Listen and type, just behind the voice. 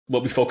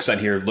what we focus on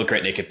here, Look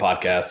Right Naked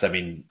podcast, I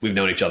mean, we've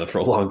known each other for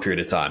a long period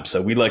of time.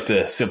 So we like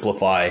to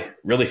simplify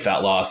really fat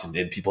loss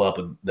and people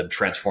helping them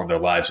transform their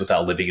lives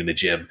without living in the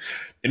gym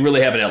and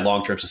really having that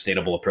long-term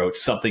sustainable approach,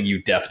 something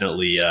you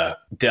definitely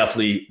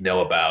know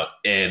about.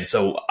 And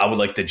so I would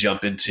like to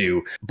jump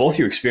into both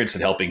your experience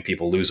in helping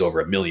people lose over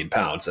 1 million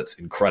pounds. That's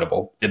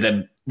incredible. And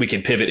then we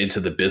can pivot into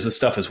the business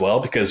stuff as well,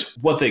 because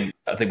one thing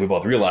I think we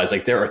both realize,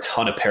 like there are a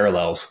ton of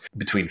parallels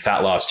between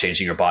fat loss,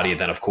 changing your body, and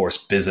then of course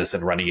business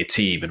and running a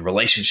team and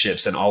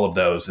relationships and all of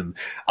those. And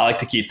I like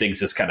to keep things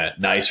just kind of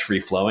nice,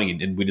 free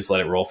flowing, and we just let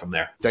it roll from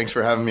there. Thanks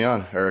for having me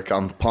on, Eric.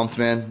 I'm pumped,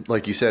 man.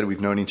 Like you said,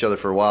 we've known each other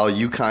for a while.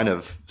 You kind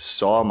of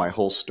saw my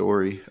whole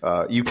story.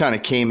 You kind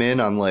of came in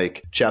on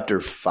like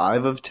chapter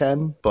 5 of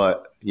 10,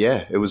 but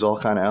yeah, it was all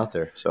kind of out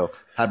there. So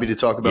happy to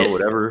talk about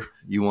whatever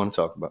you want to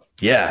talk about.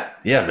 Yeah,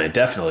 man,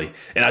 definitely.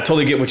 And I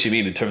totally get what you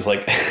mean in terms of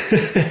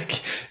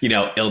like,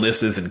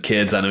 illnesses and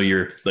kids. I know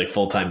you're like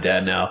full-time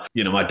dad now.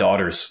 My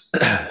daughter's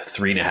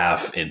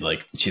 3.5 and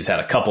like she's had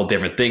a couple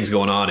different things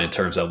going on in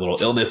terms of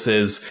little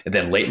illnesses. And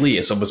then lately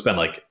it's almost been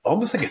like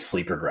a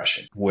sleep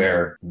regression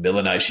where middle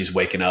of the night she's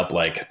waking up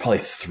like probably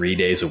 3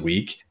 days a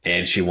week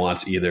and she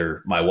wants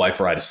either my wife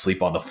or I to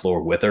sleep on the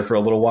floor with her for a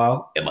little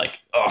while. And like,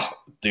 oh,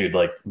 dude,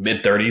 like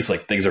mid-30s,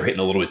 like things are hitting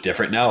a little bit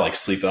different now, like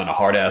sleeping on a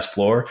hard ass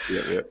floor.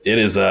 Yeah. It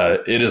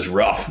is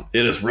rough.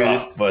 It is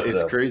rough, but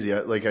it's crazy.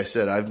 Like I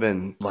said, I've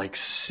been like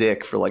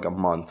sick for like a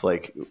month.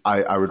 Like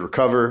I would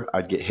recover,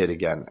 I'd get hit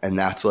again. And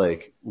that's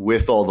like,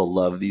 with all the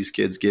love these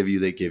kids give you,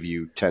 they give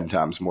you 10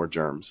 times more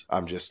germs.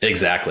 I'm just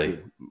exactly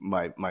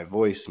my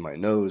voice, my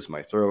nose,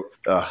 my throat.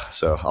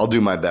 So I'll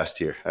do my best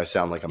here. I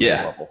sound like I'm in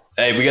a bubble.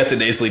 Hey, we got the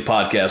Nasally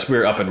podcast.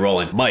 We're up and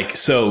rolling. Mike,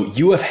 so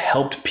you have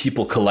helped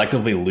people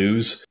collectively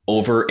lose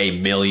over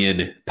 1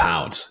 million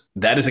pounds.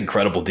 That is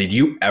incredible. Did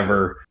you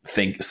ever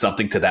think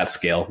something to that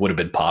scale would have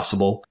been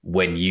possible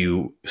when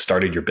you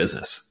started your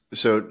business?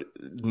 So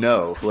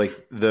no,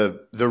 like the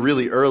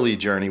really early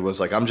journey was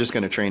like, I'm just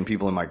going to train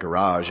people in my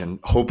garage and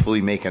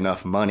hopefully make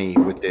enough money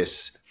with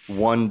this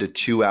 1 to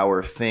 2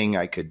 hour thing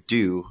I could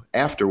do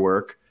after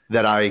work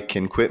that I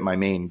can quit my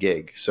main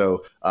gig.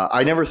 So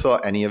I never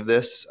thought any of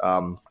this.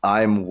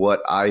 I'm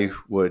what I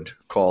would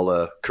call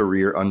a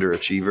career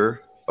underachiever,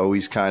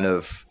 always kind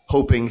of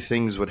hoping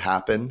things would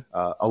happen,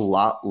 a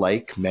lot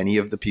like many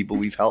of the people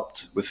we've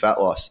helped with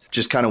fat loss,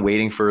 just kind of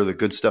waiting for the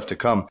good stuff to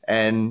come.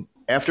 And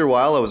after a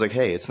while, I was like,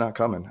 hey, it's not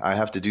coming. I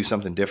have to do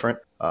something different.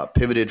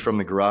 Pivoted from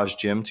the garage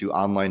gym to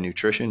online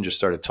nutrition, just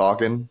started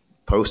talking,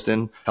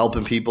 posting,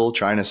 helping people,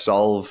 trying to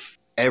solve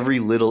every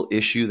little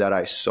issue that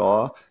I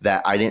saw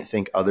that I didn't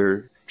think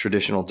other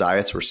traditional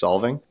diets were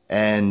solving.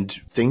 And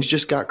things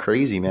just got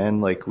crazy, man.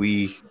 Like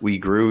we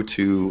grew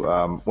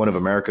to one of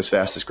America's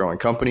fastest growing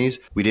companies.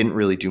 We didn't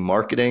really do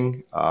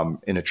marketing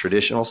in a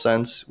traditional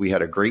sense. We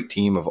had a great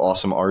team of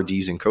awesome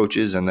RDs and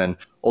coaches, and then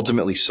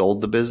ultimately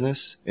sold the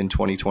business in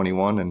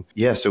 2021. And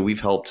yeah, so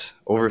we've helped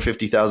over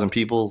 50,000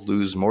 people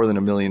lose more than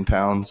 1 million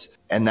pounds.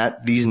 And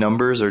these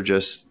numbers are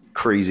just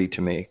crazy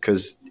to me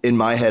because in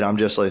my head, I'm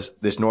just like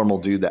this normal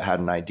dude that had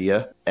an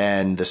idea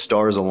and the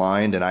stars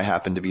aligned and I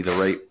happened to be the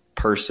right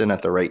person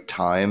at the right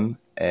time.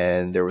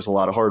 And there was a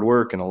lot of hard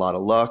work and a lot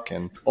of luck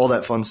and all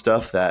that fun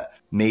stuff that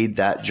made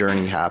that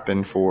journey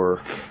happen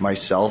for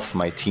myself,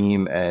 my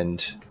team,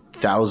 and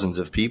thousands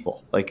of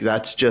people. Like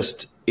that's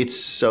just, it's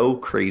so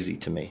crazy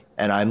to me.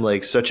 And I'm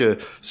like such a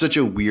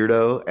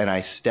weirdo. And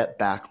I step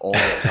back all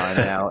the time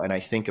now. And I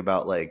think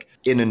about like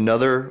in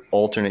another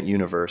alternate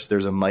universe,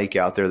 there's a Mike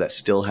out there that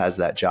still has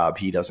that job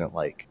he doesn't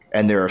like.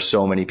 And there are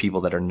so many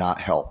people that are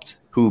not helped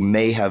who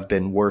may have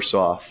been worse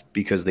off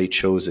because they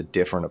chose a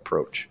different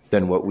approach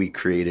than what we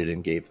created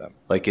and gave them.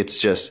 Like, it's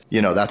just,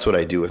 that's what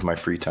I do with my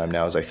free time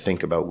now is I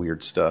think about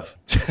weird stuff.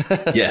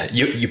 Yeah,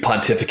 you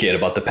pontificate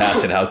about the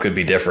past and how it could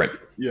be different.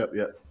 Yep.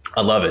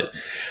 I love it.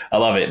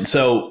 And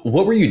so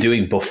what were you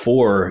doing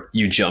before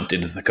you jumped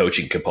into the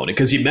coaching component?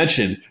 Because you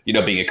mentioned,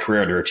 being a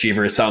career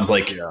underachiever. It sounds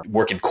like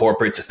working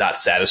corporate is not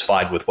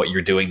satisfied with what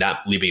you're doing, not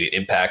leaving an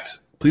impact.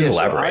 Please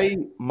elaborate.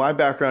 So my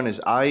background is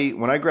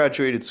when I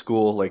graduated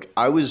school, like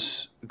I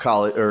was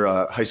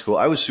high school,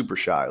 I was super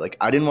shy. Like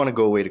I didn't want to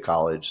go away to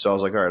college. So I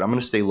was like, all right, I'm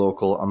going to stay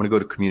local. I'm going to go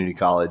to community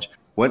college.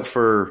 Went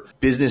for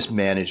business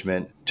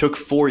management, took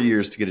 4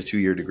 years to get a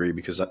 2-year degree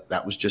because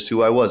that was just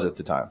who I was at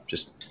the time.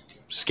 Just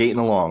skating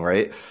along,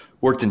 right?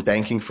 Worked in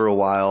banking for a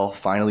while,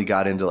 finally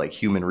got into like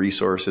human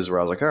resources where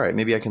I was like, all right,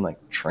 maybe I can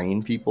like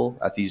train people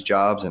at these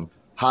jobs and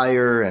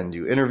hire and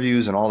do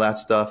interviews and all that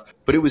stuff.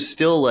 But it was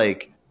still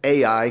like,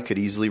 AI could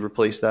easily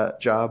replace that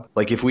job.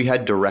 Like if we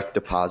had direct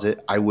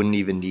deposit, I wouldn't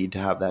even need to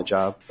have that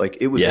job. Like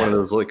it was one of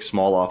those like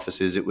small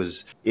offices. It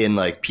was in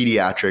like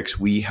pediatrics.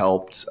 We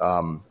helped,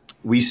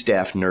 we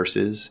staffed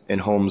nurses in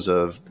homes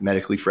of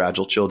medically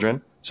fragile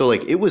children. So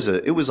like it was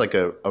like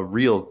a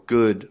real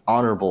good,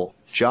 honorable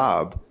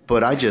job.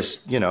 But I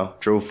just,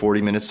 drove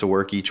 40 minutes to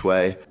work each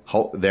way,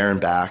 there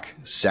and back,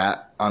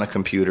 sat on a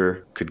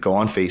computer, could go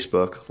on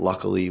Facebook,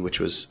 luckily, which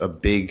was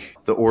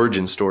the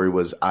origin story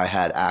was I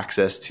had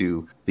access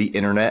to the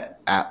internet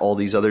at all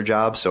these other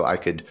jobs. So I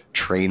could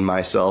train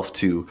myself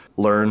to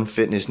learn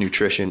fitness,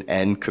 nutrition,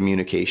 and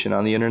communication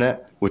on the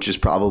internet, which is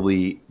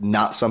probably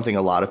not something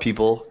a lot of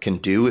people can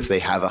do if they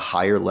have a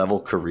higher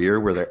level career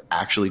where they're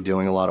actually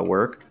doing a lot of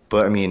work.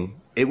 But I mean,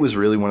 it was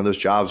really one of those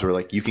jobs where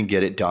like you can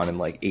get it done in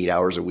like 8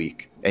 hours a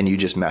week and you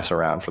just mess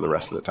around for the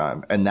rest of the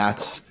time. And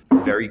that's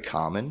very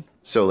common.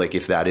 So like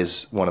if that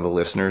is one of the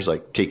listeners,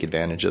 like take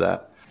advantage of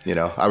that.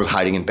 I was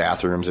hiding in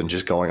bathrooms and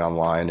just going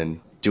online and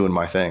doing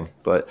my thing.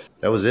 But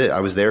that was it.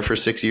 I was there for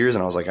 6 years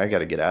and I was like, I got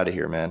to get out of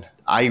here, man.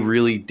 I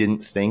really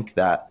didn't think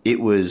that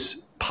it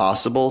was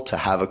possible to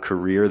have a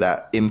career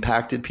that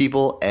impacted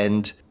people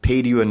and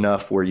paid you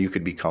enough where you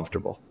could be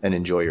comfortable and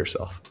enjoy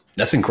yourself.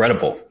 That's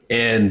incredible.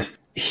 And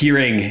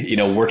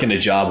hearing, working a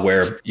job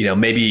where,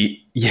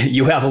 maybe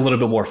you have a little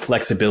bit more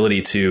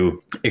flexibility to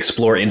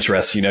explore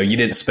interests. You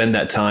didn't spend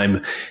that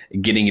time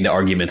getting into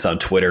arguments on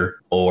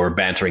Twitter or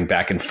bantering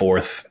back and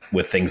forth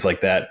with things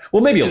like that.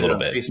 Well, maybe a little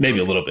bit,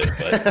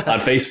 but on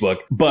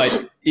Facebook.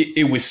 But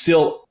it was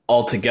still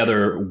all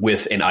together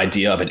with an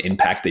idea of an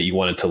impact that you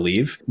wanted to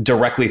leave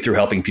directly through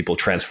helping people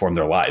transform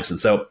their lives. And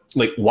so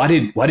like, why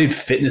did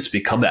fitness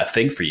become that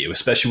thing for you,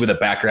 especially with a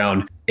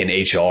background in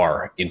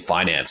HR, in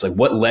finance? Like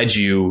what led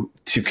you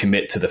to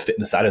commit to the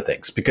fitness side of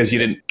things? Because you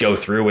didn't go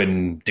through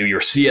and do your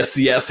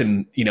CSCS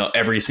and,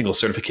 every single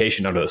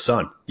certification under the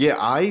sun. Yeah,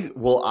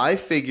 I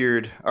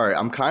figured, all right,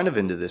 I'm kind of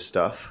into this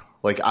stuff.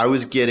 Like I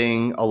was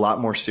getting a lot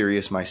more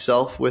serious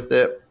myself with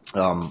it.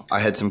 I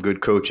had some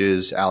good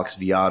coaches, Alex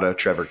Viata,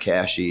 Trevor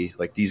Cashy.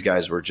 Like these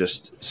guys were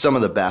just some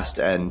of the best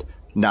and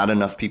not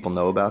enough people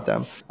know about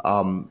them.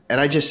 And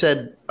I just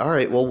said, all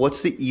right, well, what's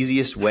the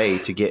easiest way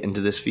to get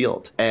into this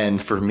field?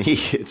 And for me,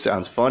 it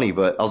sounds funny,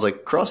 but I was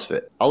like,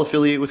 CrossFit. I'll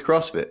affiliate with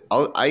CrossFit.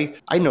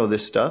 I know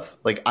this stuff.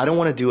 Like I don't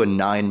want to do a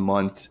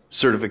 9-month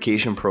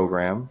certification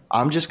program.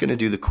 I'm just going to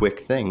do the quick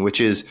thing,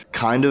 which is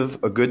kind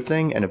of a good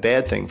thing and a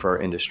bad thing for our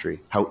industry.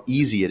 How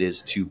easy it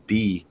is to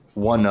be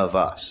one of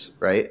us,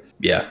 right?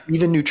 Yeah.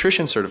 Even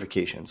nutrition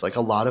certifications, like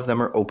a lot of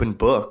them are open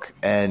book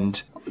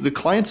and the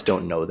clients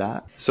don't know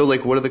that. So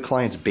like, what do the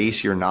clients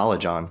base your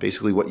knowledge on?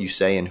 Basically what you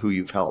say and who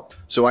you've helped.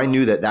 So I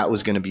knew that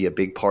was going to be a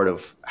big part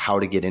of how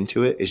to get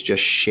into it, is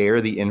just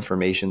share the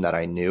information that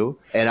I knew.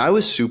 And I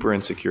was super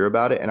insecure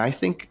about it. And I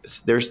think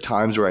there's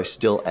times where I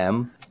still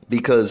am,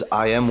 because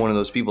I am one of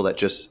those people that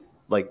just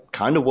like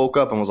kind of woke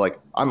up and was like,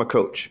 I'm a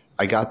coach.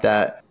 I got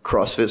that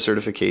CrossFit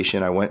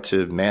certification. I went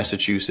to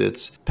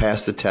Massachusetts,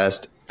 passed the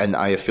test, and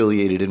I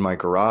affiliated in my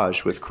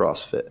garage with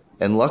CrossFit.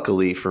 And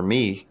luckily for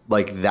me,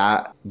 like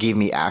that gave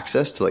me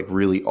access to like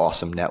really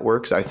awesome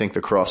networks. I think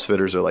the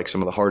CrossFitters are like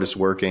some of the hardest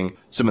working,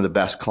 some of the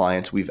best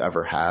clients we've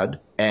ever had.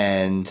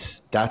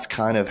 And that's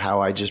kind of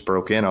how I just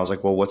broke in. I was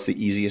like, well, what's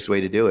the easiest way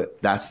to do it?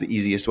 That's the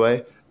easiest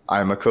way.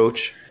 I'm a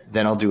coach.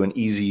 Then I'll do an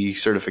easy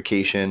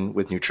certification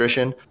with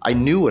nutrition. I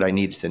knew what I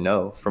needed to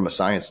know from a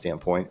science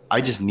standpoint.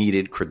 I just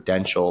needed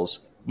credentials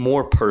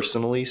more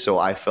personally, so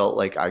I felt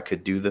like I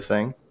could do the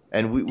thing.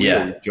 And we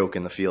always joke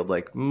in the field,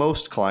 like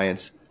most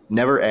clients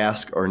never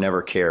ask or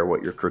never care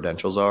what your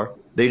credentials are.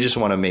 They just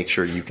want to make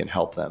sure you can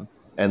help them.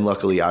 And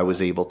luckily I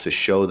was able to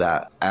show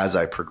that as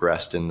I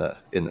progressed in the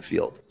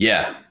field.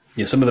 Yeah.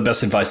 Some of the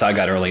best advice I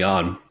got early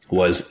on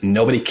was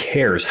nobody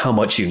cares how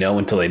much you know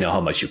until they know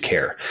how much you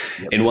care.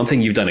 Yep. And one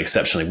thing you've done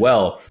exceptionally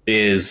well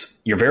is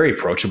you're very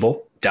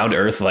approachable, down to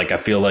earth. Like I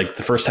feel like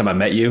the first time I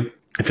met you,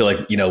 I feel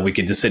like, we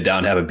could just sit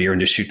down, have a beer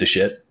and just shoot the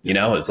shit.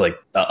 It's like,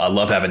 I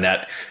love having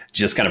that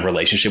just kind of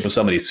relationship with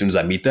somebody as soon as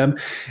I meet them.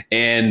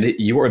 And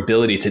your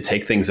ability to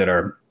take things that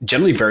are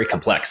generally very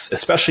complex,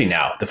 especially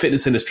now, the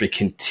fitness industry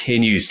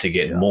continues to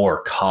get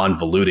more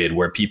convoluted,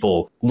 where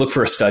people look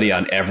for a study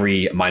on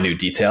every minute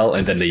detail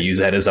and then they use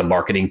that as a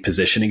marketing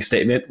positioning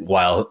statement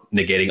while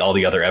negating all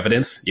the other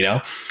evidence,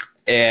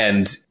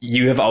 And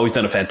you have always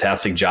done a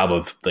fantastic job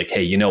of like,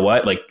 hey, you know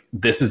what? Like,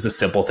 this is a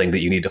simple thing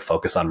that you need to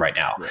focus on right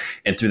now. Right.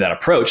 And through that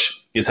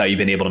approach is how you've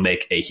been able to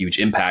make a huge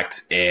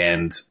impact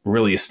and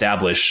really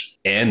establish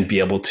and be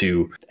able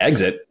to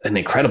exit an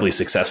incredibly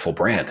successful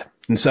brand.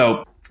 And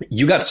so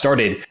you got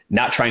started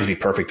not trying to be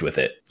perfect with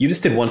it. You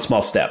just did one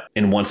small step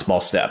in one small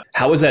step.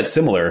 How is that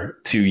similar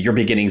to your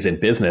beginnings in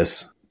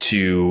business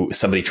to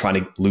somebody trying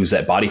to lose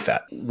that body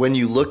fat? When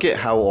you look at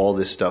how all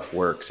this stuff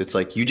works, it's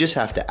like you just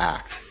have to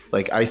act.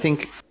 Like, I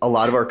think a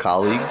lot of our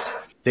colleagues,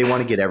 they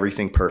want to get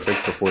everything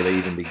perfect before they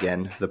even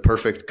begin. The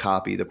perfect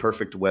copy, the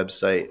perfect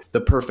website,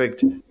 the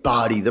perfect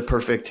body, the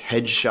perfect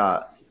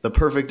headshot, the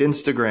perfect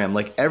Instagram,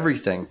 like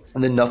everything.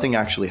 And then nothing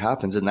actually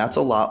happens. And that's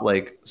a lot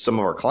like some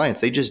of our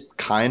clients. They just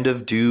kind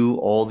of do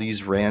all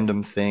these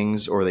random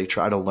things, or they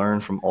try to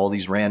learn from all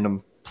these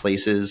random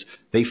places.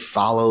 They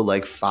follow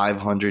like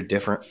 500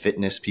 different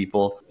fitness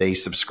people. They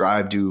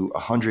subscribe to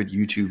 100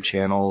 YouTube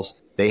channels.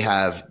 They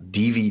have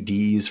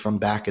DVDs from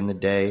back in the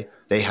day.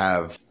 They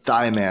have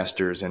Thigh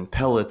Masters and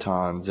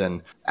Pelotons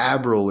and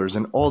ab rollers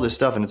and all this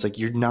stuff. And it's like,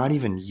 you're not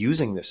even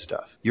using this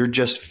stuff. You're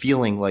just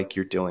feeling like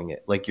you're doing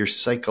it. Like you're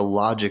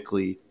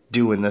psychologically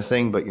doing the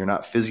thing, but you're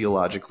not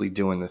physiologically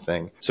doing the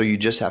thing. So you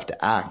just have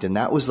to act. And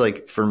that was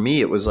like, for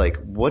me, it was like,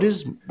 what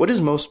is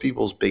most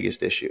people's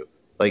biggest issue?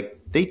 Like,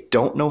 they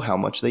don't know how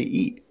much they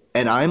eat.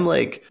 And I'm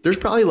like, there's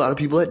probably a lot of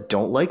people that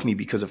don't like me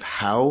because of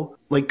how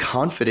like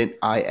confident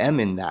I am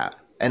in that.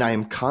 And I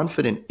am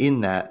confident in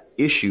that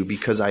issue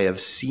because I have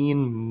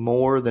seen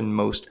more than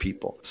most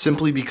people,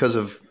 simply because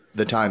of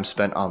the time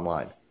spent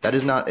online. That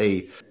is not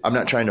I'm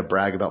not trying to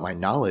brag about my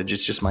knowledge.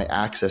 It's just my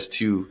access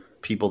to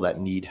people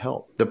that need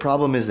help. The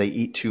problem is they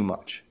eat too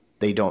much.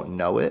 They don't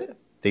know it.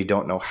 They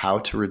don't know how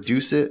to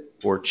reduce it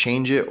or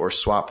change it or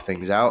swap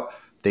things out.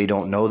 They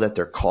don't know that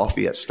their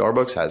coffee at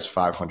Starbucks has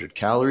 500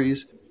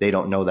 calories. They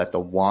don't know that the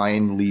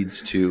wine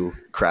leads to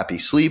crappy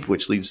sleep,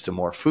 which leads to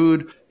more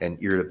food, and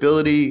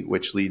irritability,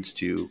 which leads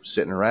to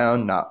sitting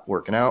around, not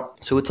working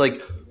out. So it's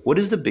like, what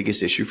is the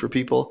biggest issue for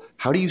people?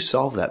 How do you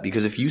solve that?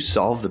 Because if you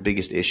solve the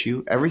biggest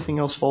issue, everything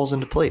else falls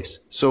into place.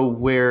 So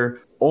where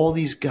all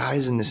these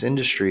guys in this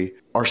industry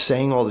are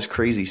saying all this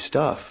crazy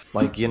stuff,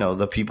 like, you know,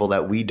 the people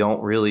that we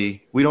don't really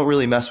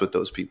mess with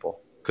those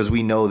people because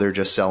we know they're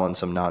just selling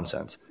some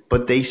nonsense.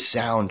 But they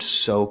sound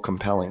so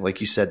compelling. Like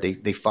you said,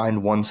 they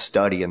find one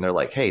study and they're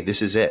like, hey,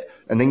 this is it.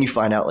 And then you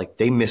find out like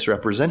they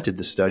misrepresented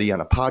the study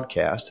on a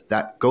podcast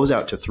that goes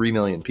out to 3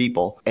 million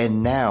people.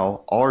 And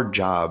now our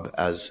job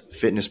as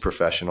fitness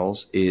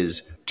professionals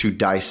is to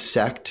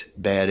dissect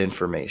bad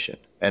information.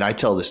 And I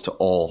tell this to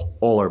all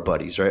our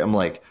buddies, right? I'm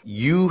like,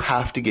 you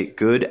have to get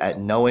good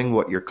at knowing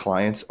what your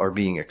clients are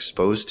being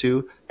exposed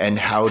to and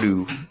how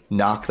to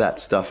knock that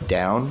stuff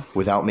down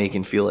without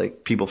making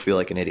people feel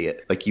like an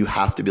idiot. Like you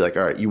have to be like,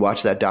 all right, you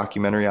watch that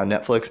documentary on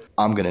Netflix,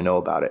 I'm going to know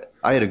about it.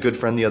 I had a good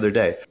friend the other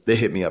day. They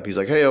hit me up. He's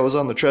like, hey, I was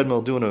on the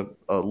treadmill doing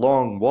a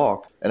long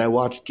walk and I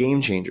watched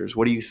Game Changers.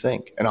 What do you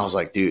think? And I was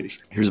like, dude,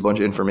 here's a bunch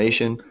of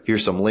information.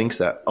 Here's some links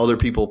that other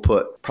people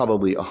put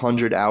probably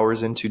 100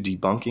 hours into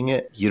debunking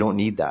it. You don't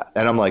need that.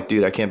 And I'm like,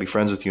 dude, I can't be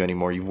friends with you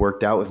anymore. You've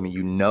worked out with me.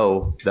 You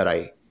know that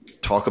I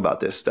talk about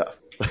this stuff.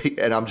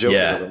 And I'm joking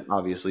with him,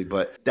 obviously,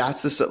 but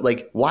that's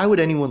like, why would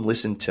anyone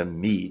listen to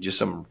me? Just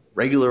some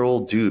regular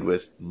old dude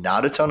with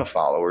not a ton of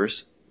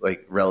followers,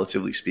 like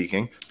relatively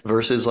speaking,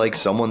 versus like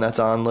someone that's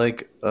on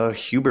like a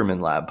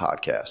Huberman Lab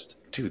podcast.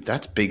 Dude,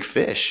 that's big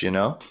fish, you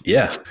know?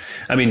 Yeah.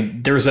 I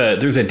mean, there's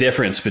a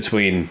difference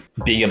between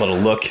being able to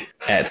look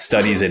at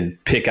studies and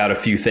pick out a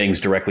few things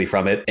directly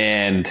from it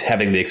and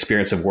having the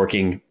experience of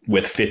working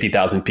with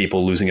 50,000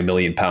 people losing 1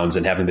 million pounds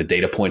and having the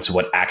data points of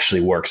what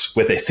actually works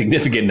with a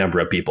significant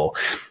number of people.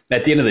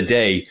 At the end of the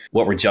day,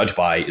 what we're judged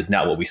by is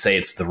not what we say,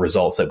 it's the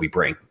results that we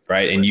bring,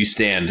 right? And you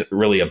stand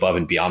really above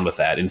and beyond with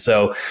that. And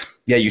so,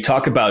 yeah, you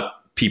talk about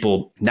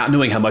people not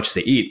knowing how much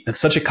they eat. That's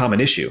such a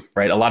common issue,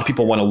 right? A lot of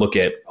people want to look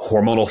at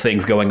hormonal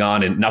things going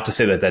on, and not to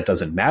say that that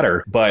doesn't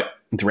matter, but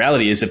the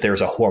reality is if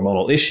there's a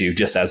hormonal issue,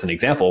 just as an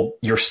example,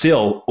 you're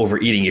still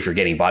overeating if you're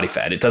getting body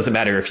fat. It doesn't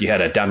matter if you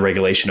had a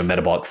downregulation of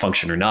metabolic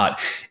function or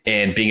not.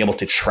 And being able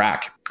to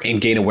track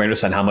and gain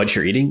awareness on how much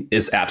you're eating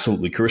is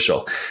absolutely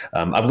crucial.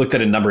 I've looked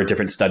at a number of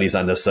different studies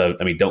on this. I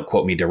mean, don't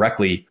quote me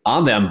directly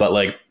on them, but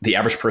like the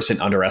average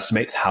person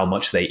underestimates how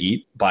much they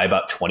eat by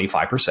about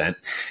 25%.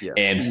 Yeah.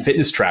 And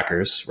fitness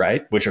trackers,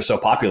 right, which are so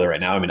popular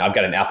right now. I mean, I've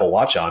got an Apple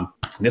Watch on.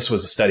 This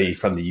was a study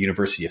from the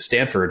University of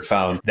Stanford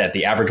found that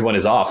the average one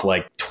is off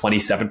like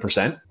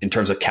 27% in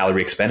terms of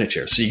calorie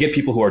expenditure. So you get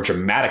people who are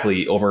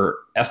dramatically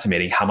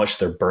overestimating how much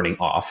they're burning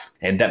off.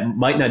 And that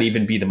might not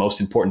even be the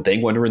most important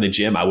thing when we're in the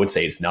gym. I would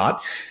say it's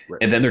not.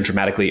 Right. And then they're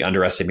dramatically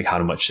underestimating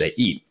how much they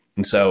eat.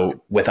 And so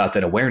without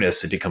that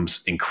awareness, it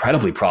becomes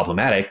incredibly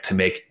problematic to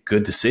make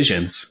good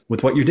decisions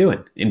with what you're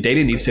doing. And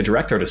data needs to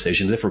direct our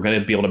decisions if we're going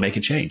to be able to make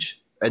a change.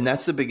 And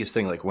that's the biggest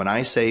thing. Like when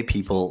I say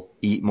people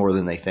eat more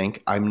than they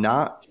think, I'm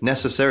not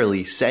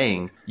necessarily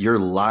saying you're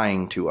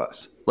lying to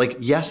us. Like,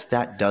 yes,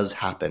 that does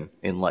happen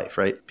in life,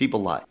 right?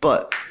 People lie.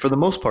 But for the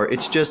most part,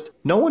 it's just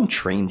no one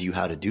trained you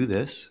how to do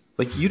this.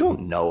 Like, you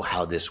don't know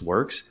how this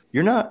works.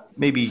 You're not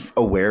maybe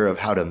aware of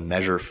how to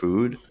measure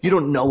food. You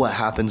don't know what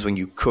happens when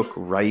you cook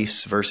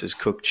rice versus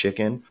cook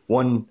chicken.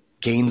 One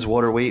gains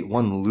water weight,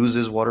 one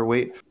loses water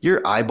weight.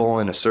 You're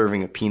eyeballing a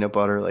serving of peanut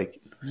butter. Like,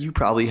 you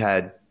probably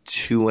had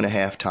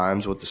 2.5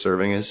 times what the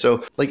serving is.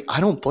 So like,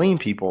 I don't blame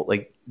people.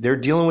 Like they're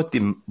dealing with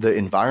the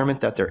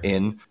environment that they're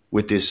in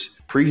with this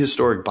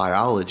prehistoric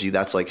biology.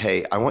 That's like,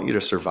 hey, I want you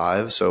to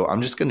survive. So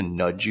I'm just going to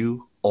nudge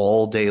you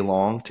all day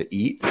long to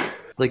eat.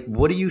 Like,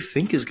 what do you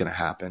think is going to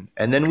happen?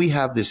 And then we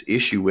have this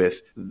issue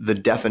with the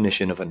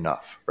definition of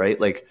enough, right?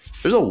 Like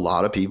there's a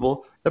lot of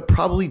people that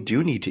probably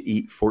do need to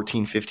eat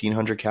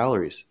 1,500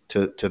 calories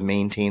to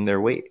maintain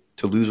their weight,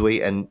 to lose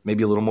weight, and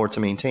maybe a little more to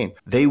maintain.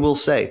 They will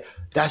say,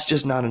 that's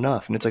just not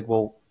enough. And it's like,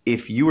 well,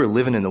 if you were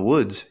living in the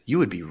woods, you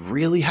would be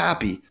really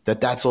happy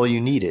that that's all you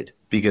needed,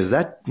 because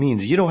that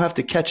means you don't have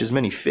to catch as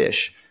many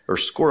fish, or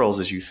squirrels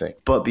as you think.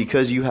 But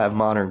because you have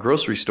modern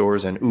grocery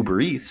stores and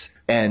Uber Eats,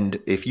 and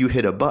if you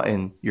hit a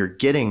button, you're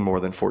getting more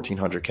than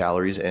 1,400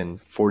 calories in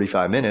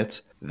 45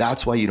 minutes,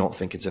 that's why you don't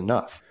think it's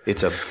enough.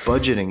 It's a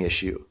budgeting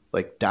issue.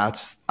 Like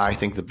that's, I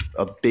think,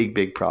 a big,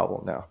 big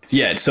problem now.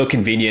 Yeah, it's so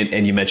convenient.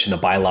 And you mentioned the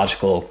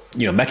biological,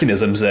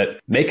 mechanisms that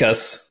make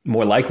us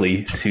more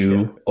likely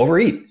to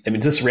overeat. I mean,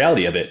 it's just the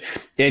reality of it.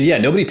 And yeah,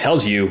 nobody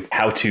tells you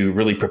how to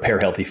really prepare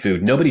healthy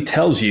food. Nobody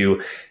tells you,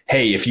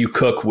 hey, if you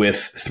cook with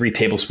 3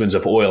 tablespoons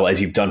of oil,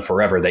 as you've done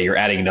forever, that you're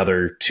adding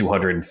another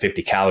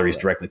 250 calories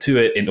directly to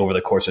it. And over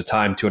the course of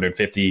time,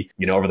 250,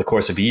 over the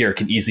course of a year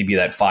can easily be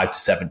that 5 to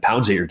 7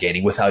 pounds that you're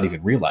gaining without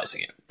even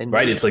realizing it. And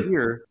right? It's like,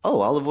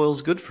 olive oil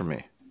is good for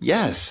me.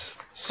 Yes,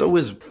 so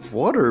is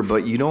water,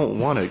 but you don't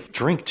want to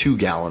drink 2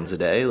 gallons a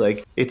day.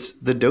 Like it's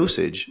the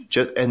dosage.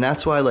 And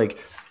that's why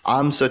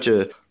I'm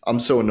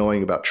so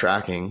annoying about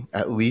tracking,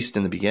 at least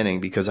in the beginning,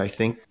 because I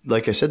think,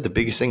 like I said, the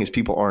biggest thing is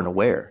people aren't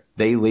aware.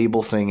 They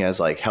label things as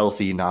like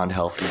healthy,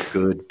 non-healthy,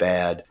 good,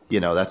 bad.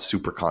 That's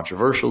super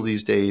controversial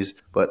these days.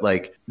 But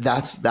like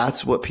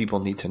that's what people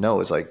need to know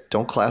is like,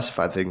 don't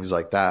classify things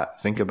like that.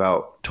 Think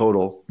about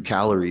total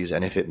calories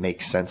and if it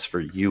makes sense for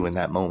you in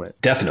that moment.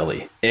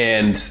 Definitely.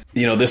 And,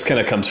 this kind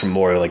of comes from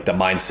more like the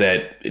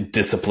mindset,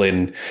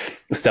 discipline,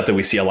 stuff that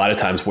we see a lot of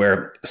times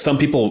where some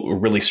people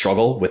really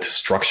struggle with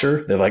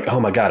structure. They're like, oh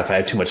my God, if I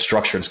have too much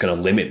structure, it's going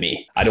to limit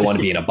me. I don't want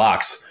to be in a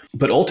box.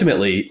 But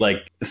ultimately,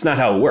 it's not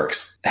how it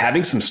works.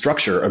 Having some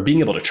structure or being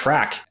able to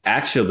track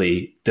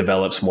actually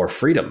develops more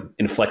freedom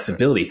and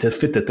flexibility to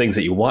fit the things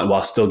that you want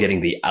while still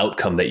getting the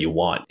outcome that you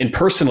want. And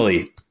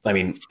personally,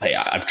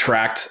 I've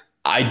tracked.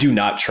 I do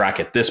not track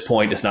at this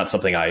point. It's not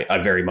something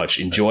I very much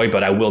enjoy,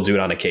 but I will do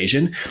it on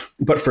occasion.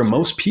 But for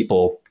most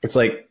people, it's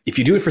like if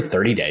you do it for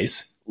 30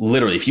 days,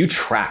 literally, if you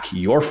track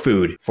your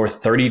food for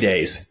 30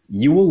 days,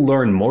 you will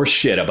learn more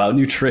shit about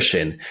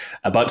nutrition,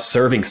 about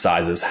serving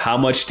sizes, how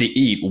much to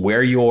eat,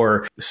 where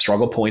your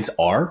struggle points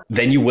are,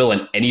 than you will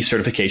in any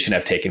certification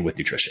I've taken with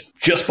nutrition,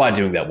 just by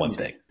doing that one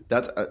thing.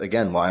 That's,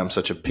 again, why I'm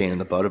such a pain in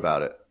the butt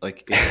about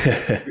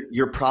it.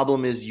 Your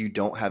problem is you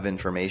don't have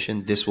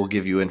information. This will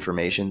give you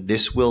information.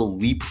 This will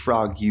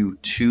leapfrog you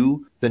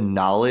to the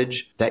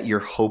knowledge that you're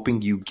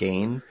hoping you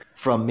gain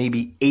from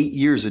maybe 8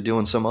 years of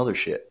doing some other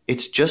shit.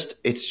 It's just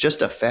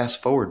a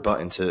fast forward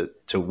button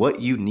to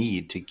what you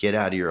need to get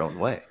out of your own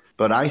way.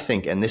 But I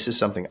think, and this is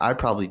something I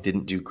probably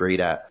didn't do great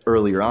at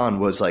earlier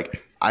on, was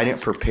I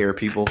didn't prepare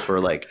people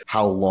for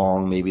how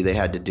long maybe they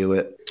had to do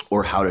it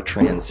or how to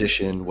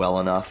transition well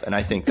enough. And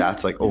I think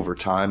that's over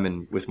time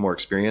and with more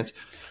experience,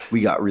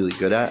 we got really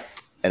good at.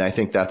 And I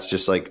think that's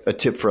just a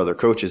tip for other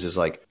coaches is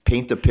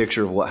paint the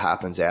picture of what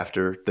happens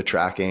after the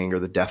tracking or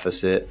the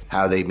deficit,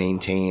 how they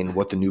maintain,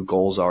 what the new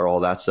goals are,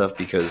 all that stuff.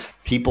 Because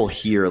people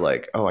hear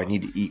oh, I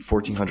need to eat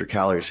 1,400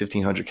 calories,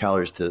 1,500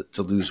 calories to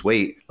lose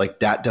weight.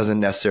 That doesn't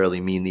necessarily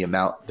mean the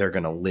amount they're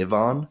going to live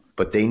on,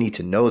 but they need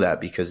to know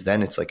that because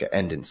then it's an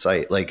end in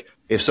sight.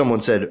 If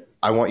someone said,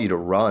 I want you to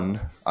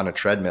run on a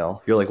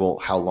treadmill, you're well,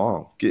 how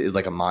long?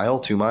 A mile,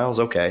 2 miles?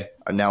 Okay.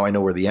 Now I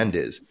know where the end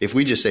is. If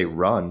we just say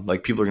run,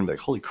 people are going to be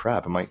holy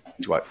crap, am I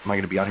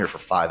going to be on here for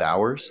 5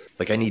 hours?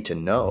 I need to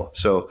know.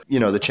 So,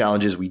 the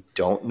challenge is we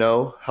don't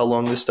know how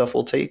long this stuff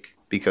will take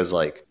because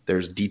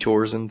there's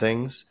detours and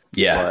things.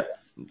 Yeah. But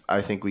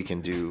I think we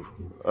can do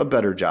a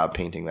better job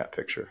painting that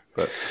picture.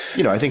 But,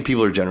 I think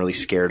people are generally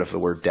scared of the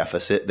word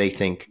deficit. They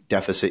think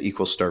deficit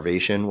equals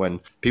starvation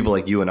when people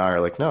like you and I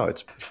are no,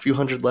 it's a few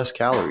hundred less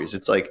calories.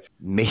 It's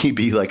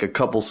maybe a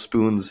couple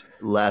spoons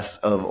less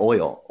of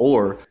oil.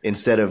 Or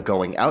instead of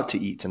going out to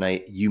eat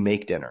tonight, you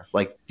make dinner.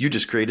 You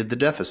just created the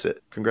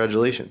deficit.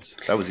 Congratulations.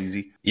 That was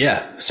easy.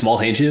 Yeah. Small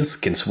hinges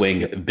can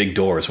swing big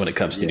doors when it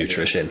comes to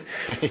nutrition.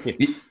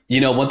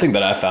 One thing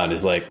that I found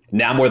is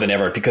now more than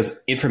ever,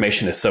 because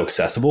information is so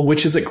accessible,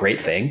 which is a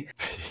great thing.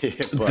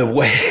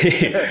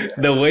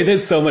 The way that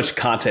so much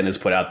content is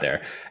put out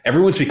there,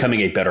 everyone's becoming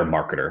a better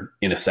marketer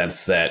in a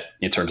sense that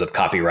in terms of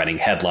copywriting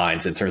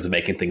headlines, in terms of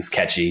making things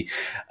catchy.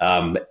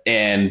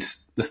 And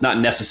it's not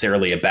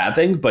necessarily a bad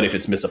thing, but if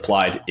it's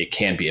misapplied, it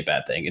can be a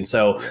bad thing. And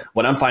so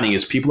what I'm finding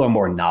is people are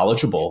more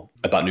knowledgeable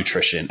about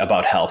nutrition,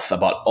 about health,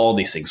 about all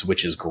these things,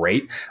 which is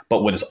great.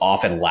 But what is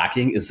often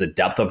lacking is the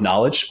depth of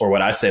knowledge, or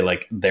what I say,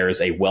 there is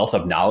a wealth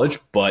of knowledge,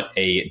 but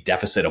a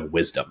deficit of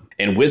wisdom.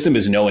 And wisdom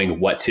is knowing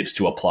what tips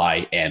to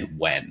apply and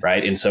when,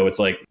 right? And so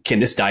it's can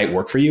this diet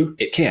work for you?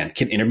 It can.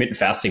 Can intermittent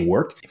fasting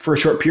work? For a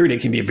short period,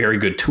 it can be a very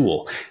good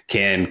tool.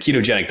 Can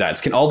ketogenic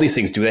diets, can all these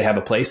things, do they have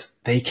a place?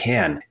 They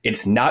can.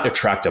 It's not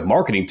attractive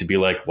marketing to be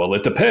well,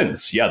 it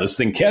depends. Yeah, this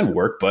thing can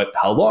work, but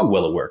how long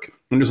will it work?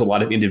 And there's a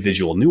lot of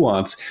individual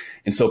nuance.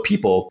 And so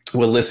people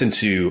will listen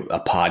to a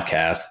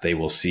podcast, they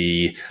will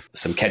see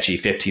some catchy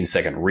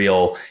 15-second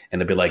reel,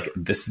 and they'll be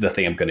this is the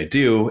thing I'm going to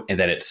do. And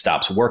then it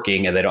stops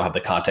working and they don't have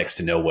the context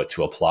to know what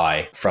to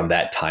apply from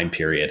that time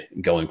period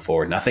going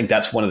forward. And I think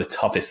that's one of the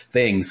toughest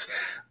things,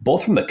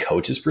 both from the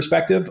coach's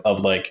perspective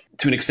of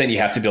to an extent, you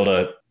have to be able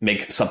to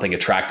make something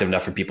attractive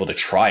enough for people to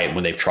try it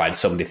when they've tried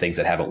so many things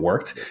that haven't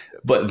worked,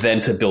 but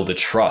then to build the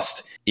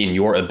trust in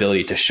your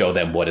ability to show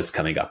them what is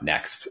coming up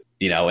next.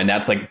 And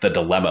that's like the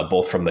dilemma,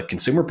 both from the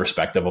consumer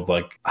perspective of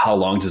like, how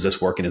long does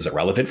this work and is it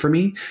relevant for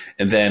me?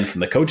 And then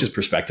from the coach's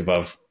perspective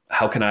of,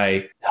 how can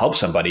I help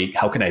somebody?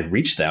 How can I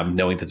reach them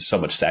knowing that there's so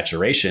much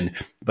saturation,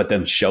 but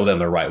then show them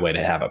the right way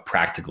to have a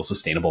practical,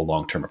 sustainable,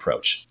 long-term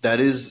approach? That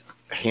is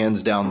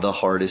hands down the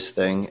hardest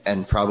thing.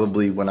 And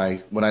probably when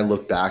I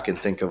look back and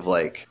think of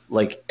like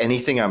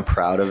anything I'm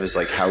proud of is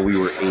like how we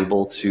were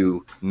able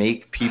to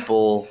make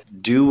people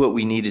do what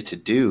we needed to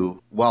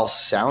do while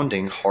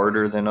sounding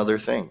harder than other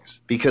things.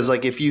 Because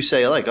like if you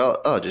say like,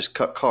 oh, just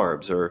cut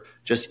carbs or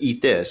just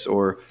eat this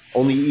or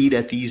only eat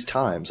at these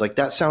times, like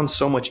that sounds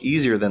so much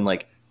easier than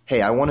like,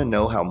 hey, I want to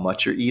know how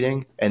much you're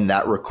eating, and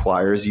that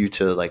requires you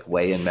to like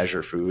weigh and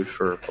measure food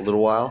for a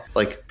little while.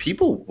 Like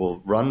people will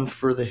run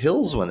for the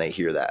hills when they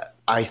hear that.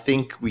 I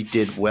think we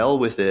did well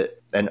with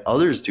it and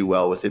others do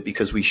well with it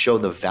because we show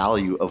the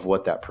value of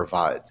what that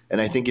provides. And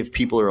I think if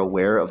people are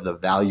aware of the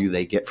value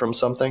they get from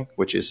something,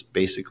 which is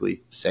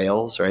basically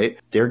sales, right?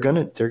 They're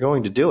going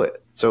to do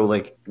it. So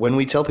like when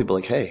we tell people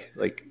like, hey,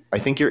 like I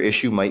think your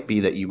issue might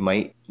be that you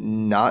might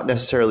not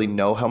necessarily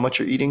know how much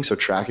you're eating. So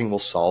tracking will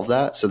solve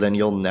that. So then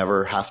you'll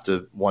never have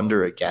to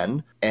wonder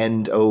again.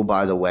 And oh,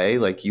 by the way,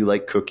 like you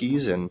like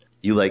cookies and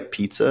you like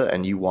pizza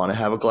and you want to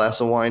have a glass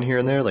of wine here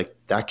and there, like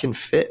that can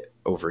fit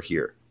over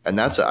here. And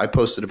I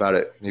posted about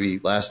it maybe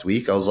last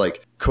week. I was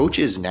like,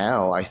 coaches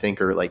now I think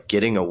are like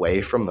getting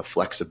away from the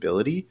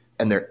flexibility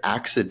and they're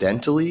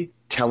accidentally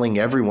telling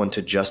everyone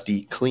to just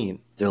eat clean.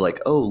 They're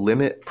like, oh,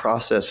 limit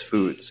processed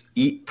foods,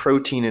 eat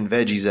protein and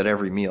veggies at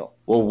every meal.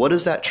 Well, what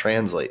does that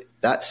translate?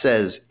 That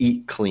says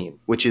eat clean,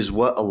 which is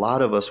what a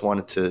lot of us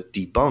wanted to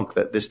debunk,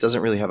 that this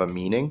doesn't really have a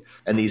meaning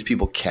and these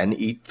people can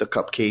eat the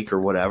cupcake or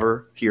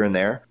whatever here and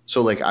there.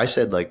 So like I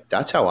said, like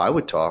that's how I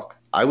would talk.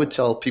 I would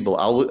tell people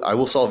I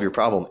will solve your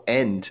problem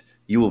and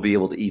you will be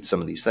able to eat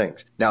some of these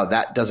things. Now,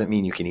 that doesn't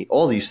mean you can eat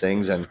all these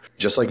things. And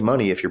just like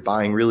money, if you're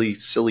buying really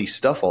silly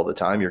stuff all the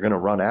time, you're going to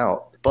run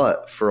out.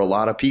 But for a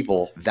lot of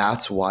people,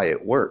 that's why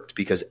it worked,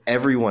 because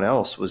everyone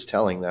else was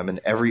telling them and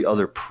every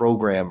other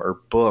program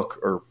or book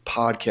or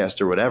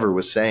podcast or whatever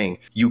was saying,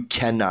 you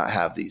cannot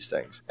have these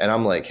things. And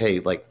I'm like, hey,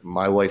 like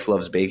my wife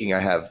loves baking. I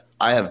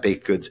have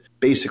baked goods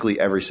basically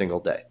every single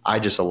day. I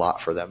just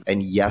allot for them.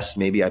 And yes,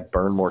 maybe I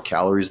burn more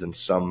calories than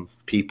some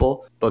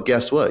people, but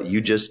guess what?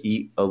 You just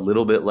eat a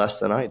little bit less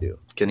than I do.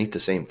 Can eat the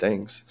same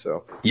things.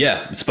 So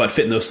yeah, it's about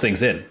fitting those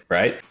things in,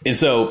 right? And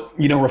so,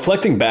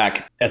 reflecting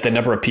back at the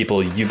number of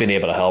people you've been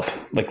able to help,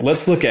 like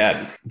let's look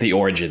at the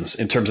origins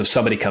in terms of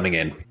somebody coming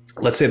in.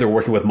 Let's say they're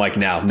working with Mike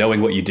now,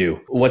 knowing what you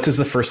do. What does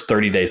the first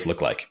 30 days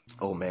look like?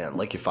 Oh man,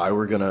 like if I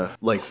were gonna,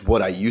 like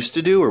what I used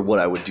to do or what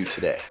I would do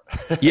today?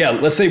 Yeah,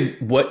 let's say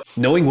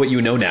knowing what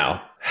you know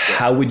now,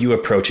 how would you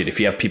approach it? If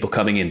you have people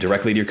coming in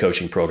directly to your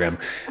coaching program,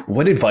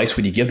 what advice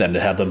would you give them to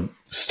have them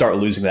start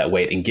losing that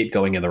weight and get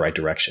going in the right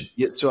direction?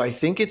 Yeah, so I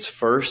think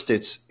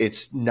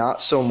it's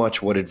not so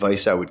much what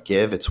advice I would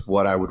give, it's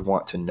what I would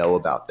want to know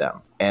about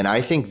them. And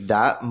I think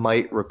that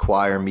might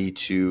require me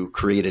to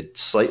create a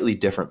slightly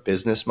different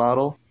business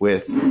model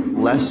with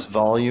less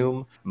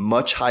volume,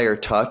 much higher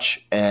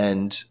touch,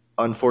 and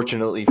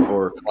unfortunately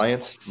for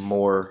clients,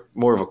 more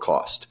of a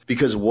cost.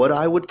 Because what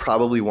I would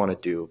probably want to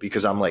do,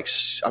 because I'm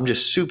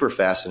just super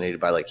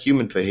fascinated by like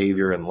human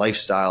behavior and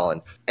lifestyle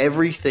and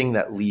everything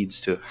that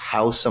leads to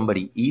how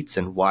somebody eats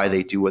and why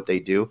they do what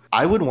they do,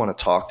 I would want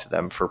to talk to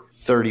them for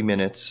 30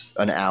 minutes,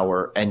 an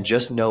hour, and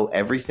just know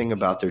everything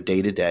about their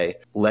day to day.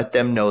 Let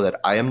them know that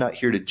I am not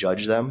here to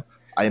judge them.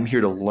 I am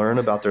here to learn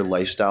about their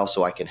lifestyle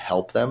so I can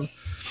help them.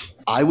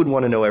 I would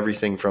want to know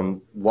everything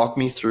from walk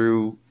me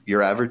through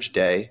your average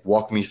day,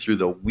 walk me through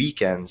the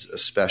weekends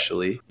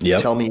especially.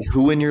 Yep. Tell me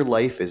who in your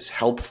life is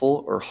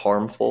helpful or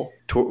harmful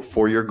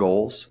for your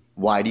goals.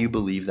 Why do you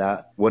believe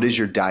that? What is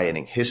your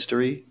dieting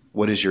history?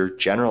 What is your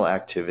general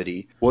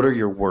activity? What are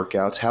your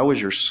workouts? How is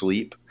your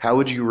sleep? How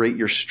would you rate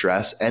your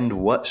stress? And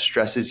what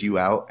stresses you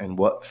out and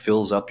what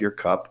fills up your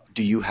cup?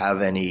 Do you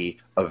have any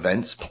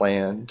events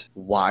planned?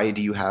 Why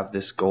do you have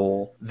this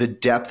goal? The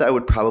depth I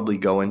would probably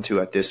go into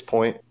at this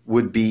point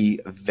would be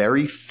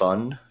very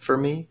fun for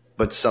me,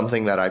 but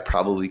something that I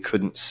probably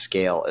couldn't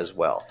scale as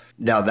well.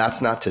 Now,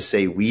 that's not to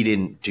say we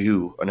didn't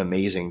do an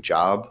amazing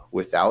job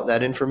without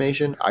that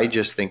information. I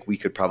just think we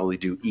could probably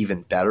do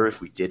even better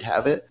if we did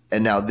have it.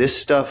 And now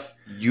this stuff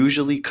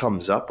usually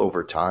comes up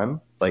over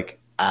time, like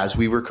as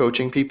we were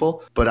coaching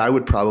people, but I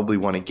would probably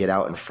want to get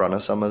out in front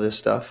of some of this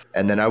stuff.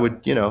 And then I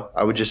would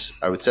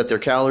set their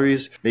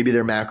calories, maybe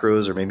their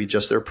macros, or maybe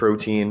just their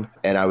protein.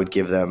 And I would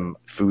give them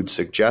food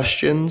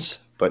suggestions,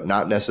 but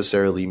not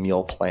necessarily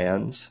meal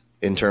plans.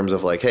 In terms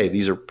of like, hey,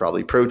 these are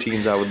probably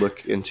proteins I would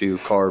look into,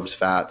 carbs,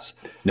 fats.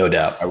 No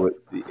doubt.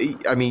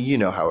 I mean, you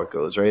know how it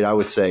goes, right? I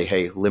would say,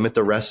 hey, limit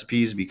the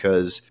recipes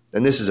because,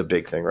 and this is a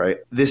big thing, right?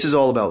 This is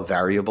all about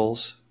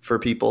variables for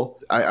people.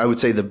 I would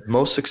say the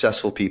most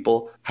successful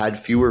people had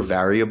fewer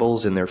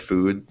variables in their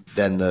food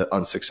than the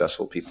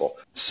unsuccessful people.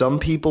 Some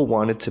people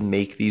wanted to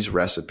make these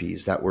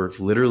recipes that were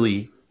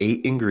literally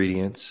 8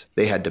 ingredients.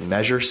 They had to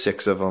measure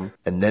 6 of them.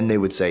 And then they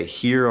would say,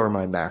 here are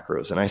my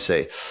macros. And I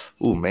say,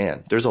 oh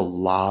man, there's a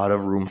lot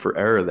of room for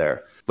error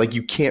there. Like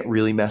you can't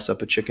really mess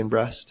up a chicken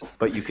breast,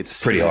 but you could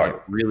pretty season hard.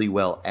 it really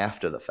well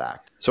after the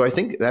fact. So I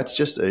think that's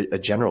just a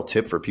general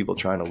tip for people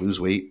trying to lose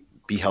weight,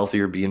 be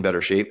healthier, be in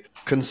better shape.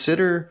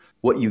 Consider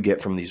what you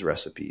get from these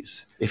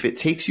recipes. If it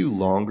takes you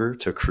longer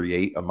to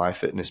create a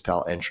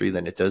MyFitnessPal entry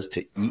than it does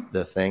to eat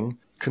the thing,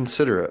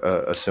 consider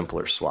a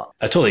simpler swap.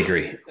 I totally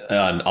agree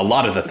on a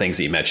lot of the things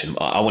that you mentioned.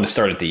 I want to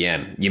start at the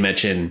end. You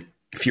mentioned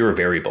fewer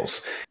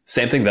variables.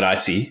 Same thing that I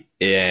see.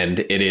 And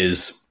it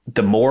is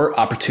the more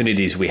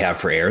opportunities we have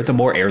for error, the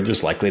more error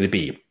there's likely to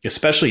be,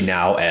 especially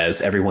now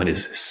as everyone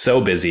is so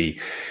busy.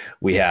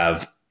 We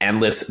have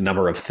endless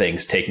number of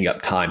things taking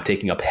up time,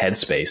 taking up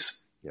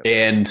headspace. Yep.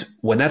 And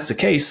when that's the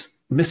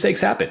case,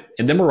 mistakes happen.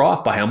 And then we're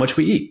off by how much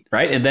we eat,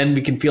 right? And then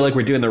we can feel like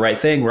we're doing the right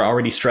thing. We're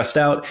already stressed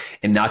out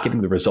and not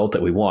getting the result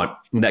that we want.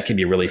 And that can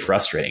be really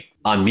frustrating.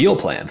 On meal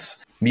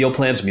plans.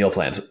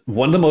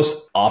 One of the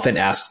most often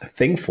asked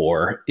thing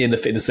for in the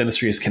fitness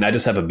industry is, can I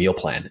just have a meal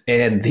plan?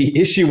 And the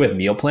issue with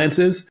meal plans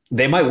is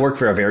they might work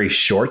for a very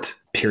short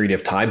period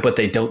of time, but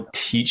they don't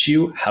teach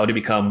you how to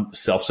become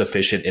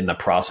self-sufficient in the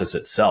process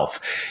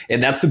itself.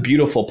 And that's the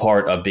beautiful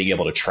part of being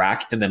able to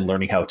track and then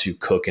learning how to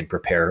cook and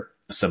prepare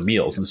some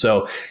meals. And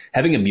so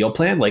having a meal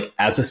plan, like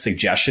as a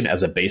suggestion,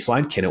 as a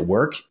baseline, can it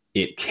work?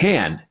 It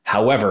can.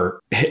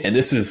 However, and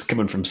this is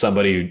coming from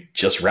somebody who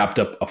just wrapped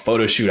up a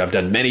photo shoot. I've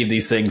done many of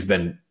these things,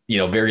 been,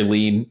 very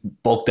lean,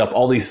 bulked up,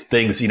 all these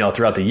things,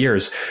 throughout the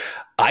years.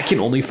 I can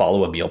only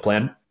follow a meal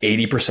plan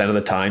 80% of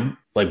the time,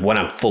 like when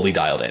I'm fully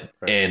dialed in.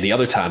 Right. And the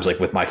other times, like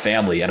with my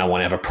family, and I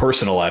want to have a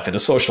personal life and a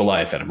social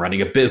life, and I'm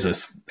running a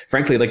business.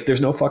 Frankly, like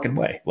there's no fucking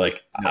way.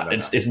 Like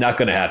it's not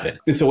going to happen.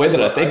 It's a way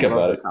that I think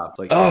about it.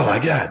 Like, oh my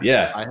God.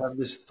 Yeah. I have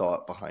this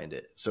thought behind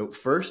it. So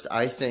first,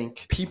 I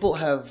think people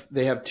have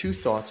two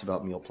thoughts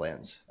about meal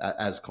plans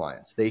as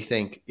clients. They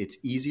think it's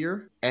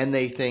easier, and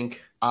they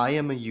think I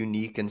am a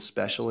unique and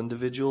special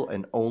individual,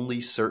 and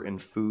only certain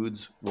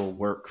foods will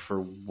work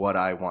for what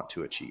I want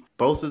to achieve.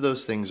 Both of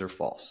those things are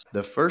false.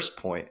 The first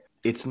point,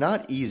 it's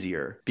not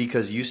easier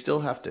because you still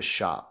have to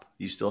shop.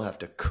 You still have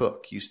to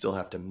cook. You still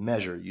have to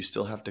measure. You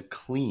still have to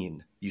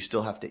clean. You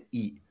still have to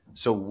eat.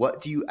 So what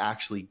do you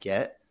actually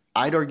get?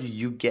 I'd argue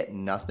you get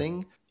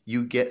nothing.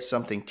 You get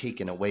something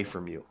taken away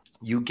from you.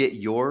 You get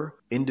your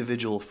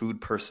individual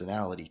food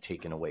personality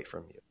taken away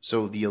from you.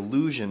 So the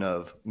illusion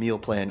of meal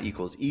plan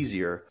equals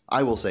easier,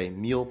 I will say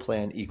meal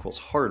plan equals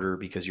harder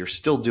because you're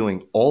still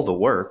doing all the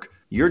work.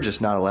 You're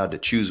just not allowed to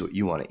choose what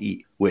you want to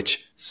eat,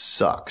 which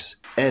sucks.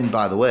 And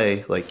by the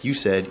way, like you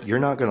said, you're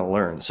not going to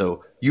learn.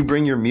 So you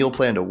bring your meal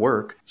plan to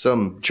work,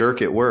 some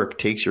jerk at work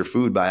takes your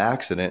food by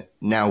accident.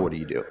 Now what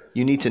do?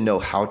 You need to know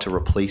how to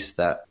replace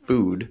that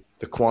food,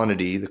 the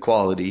quantity, the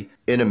quality,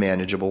 in a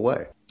manageable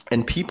way.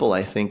 And people,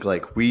 I think,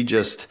 like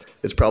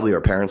it's probably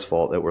our parents'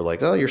 fault that we're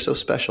like, oh, you're so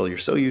special. You're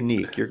so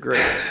unique. You're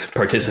great.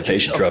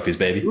 Participation trophies,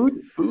 baby.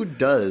 Food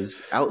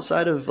does,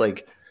 outside of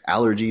like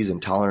allergies,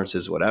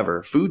 intolerances,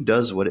 whatever, food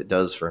does what it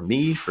does for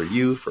me, for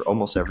you, for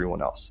almost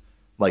everyone else.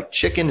 Like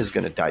chicken is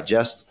going to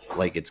digest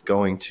like it's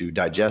going to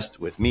digest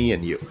with me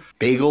and you.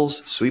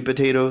 Bagels, sweet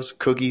potatoes,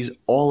 cookies,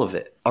 all of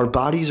it. Our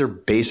bodies are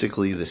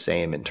basically the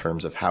same in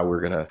terms of how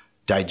we're going to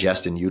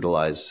digest and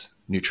utilize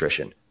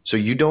nutrition. So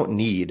you don't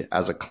need,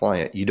 as a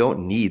client, you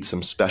don't need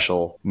some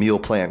special meal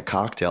plan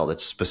cocktail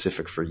that's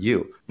specific for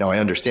you. Now, I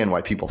understand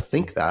why people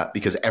think that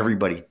because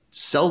everybody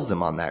sells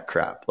them on that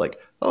crap. Like,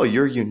 oh,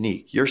 you're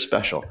unique. You're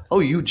special. Oh,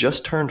 you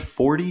just turned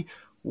 40?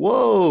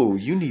 Whoa,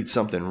 you need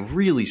something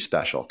really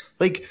special.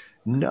 Like,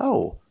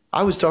 no.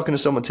 I was talking to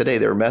someone today.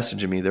 They were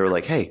messaging me. They were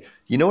like, hey,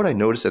 you know what I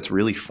noticed that's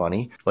really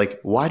funny?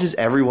 Like, why does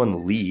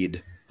everyone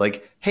lead?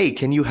 Like, hey,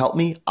 can you help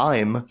me?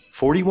 I'm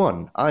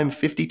 41. I'm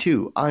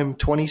 52. I'm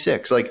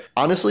 26. Like,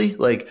 honestly,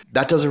 like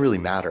that doesn't really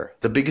matter.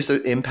 The biggest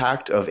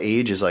impact of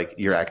age is like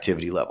your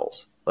activity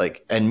levels,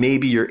 like, and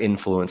maybe your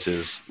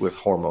influences with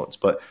hormones,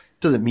 but it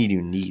doesn't mean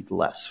you need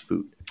less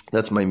food.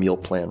 That's my meal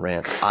plan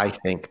rant. I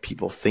think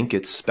people think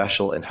it's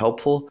special and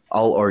helpful.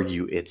 I'll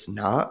argue it's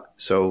not.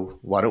 So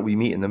why don't we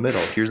meet in the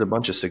middle? Here's a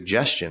bunch of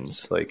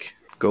suggestions. Like,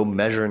 go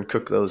measure and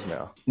cook those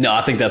now. No,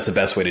 I think that's the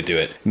best way to do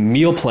it.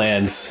 Meal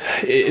plans,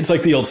 it's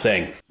like the old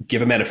saying,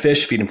 give a man a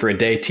fish, feed him for a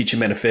day, teach a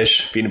man to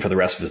fish, feed him for the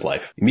rest of his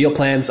life. Meal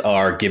plans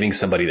are giving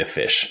somebody the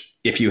fish.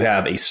 If you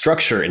have a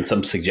structure and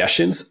some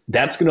suggestions,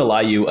 that's going to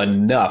allow you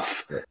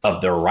enough of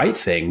the right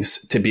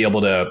things to be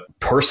able to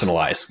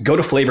personalize. Go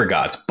to Flavor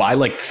Gods, buy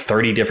like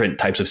 30 different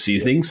types of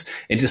seasonings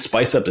and just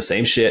spice up the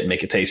same shit and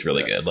make it taste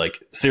really good. Like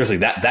seriously,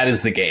 that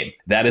is the game.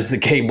 That is the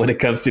game when it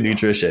comes to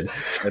nutrition.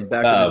 And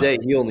back in the day,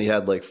 he only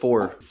had like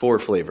four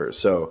flavors.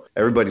 So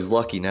everybody's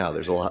lucky now.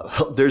 There's a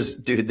lot. There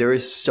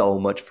is so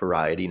much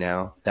variety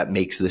now that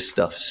makes this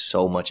stuff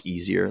so much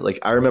easier. Like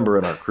I remember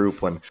in our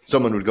group when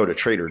someone would go to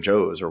Trader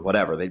Joe's or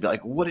whatever, they'd be like,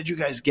 like, what did you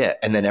guys get?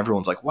 And then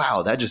everyone's like,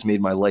 wow, that just made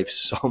my life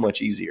so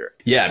much easier.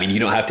 Yeah, I mean, you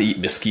don't have to eat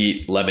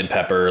mesquite, lemon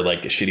pepper,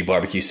 like a shitty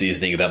barbecue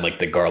seasoning, then like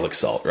the garlic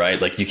salt,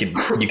 right? Like you can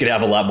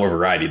have a lot more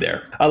variety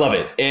there. I love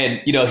it. And,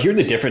 hearing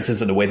the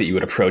differences in the way that you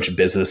would approach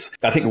business,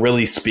 I think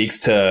really speaks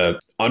to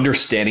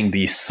understanding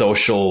the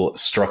social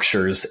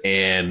structures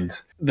and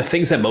the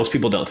things that most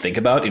people don't think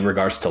about in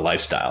regards to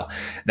lifestyle.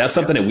 That's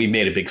something that we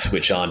made a big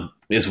switch on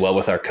as well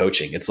with our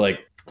coaching. It's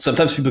like,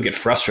 sometimes people get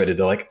frustrated.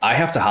 They're like, I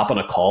have to hop on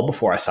a call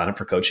before I sign up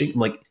for coaching. I'm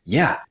like,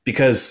 yeah,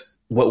 because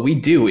what we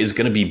do is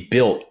going to be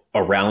built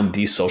around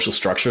these social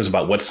structures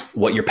about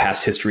what your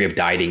past history of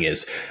dieting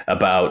is,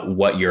 about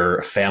what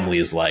your family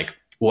is like,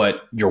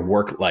 what your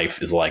work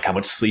life is like, how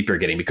much sleep you're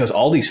getting, because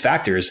all these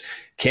factors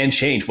can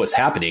change what's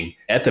happening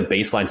at the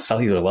baseline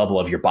cellular level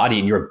of your body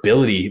and your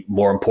ability,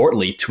 more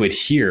importantly, to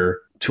adhere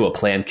to a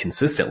plan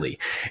consistently.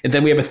 And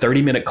then we have a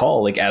 30-minute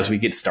call, like as we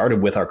get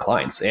started with our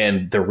clients.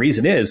 And the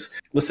reason is,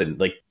 listen,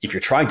 like if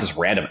you're trying just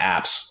random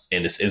apps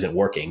and this isn't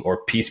working,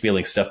 or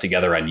piecemealing stuff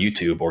together on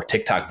YouTube or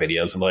TikTok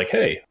videos, I'm like,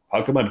 hey,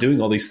 how come I'm doing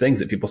all these things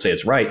that people say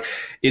it's right?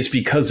 It's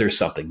because there's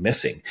something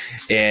missing.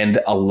 And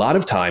a lot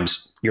of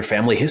times your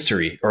family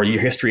history or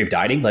your history of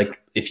dieting,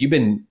 like if you've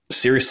been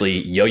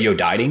seriously yo-yo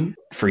dieting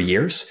for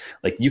years,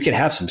 like you can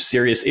have some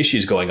serious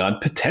issues going on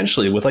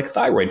potentially with like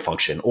thyroid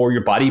function, or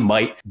your body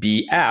might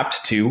be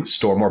apt to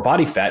store more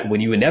body fat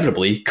when you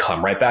inevitably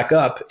come right back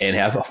up and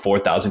have a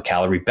 4,000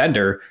 calorie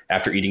bender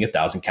after eating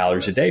 1,000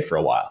 calories a day for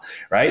a while,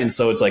 right? And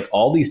so it's like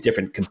all these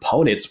different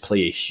components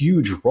play a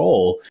huge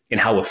role in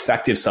how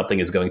effective something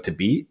is going to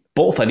be,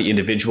 both on the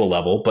individual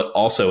level, but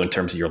also in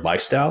terms of your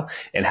lifestyle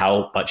and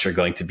how much you're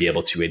going to be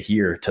able to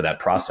adhere to that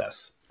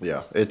process.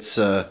 Yeah,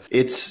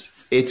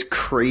 it's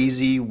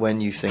crazy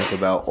when you think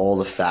about all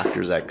the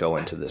factors that go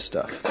into this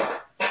stuff.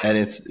 And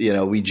it's,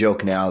 we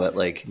joke now that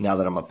like, now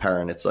that I'm a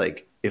parent, it's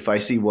like, if I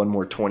see one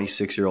more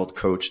 26-year-old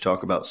coach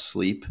talk about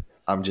sleep,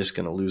 I'm just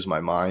going to lose my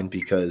mind,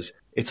 because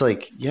it's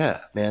like,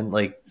 yeah, man,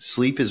 like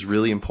sleep is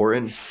really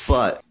important,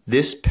 but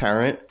this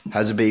parent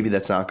has a baby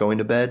that's not going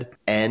to bed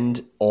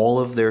and all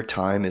of their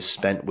time is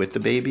spent with the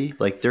baby.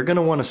 Like they're going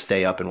to want to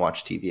stay up and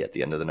watch TV at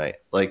the end of the night.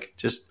 Like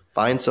just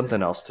find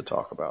something else to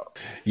talk about.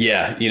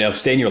 Yeah.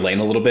 Stay in your lane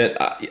a little bit.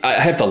 I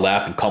have to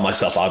laugh and call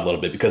myself out a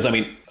little bit because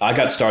I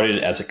got started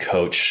as a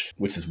coach,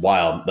 which is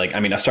wild. Like,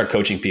 I started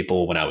coaching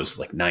people when I was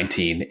like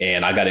 19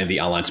 and I got into the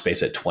online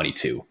space at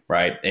 22.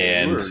 Right.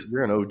 And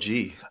you're an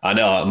OG. I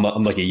know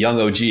I'm like a young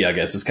OG, I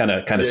guess. It's kind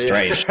of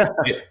strange.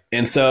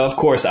 And so of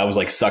course I was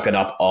like sucking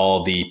up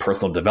all the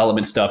personal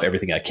development stuff,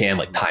 everything I can,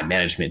 like time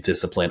management,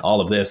 discipline,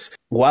 all of this.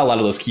 While a lot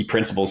of those key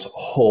principles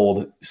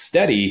hold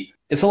steady,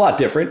 it's a lot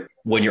different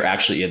when you're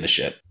actually in the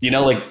shit.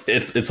 Like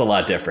it's a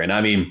lot different.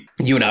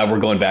 You and I were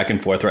going back and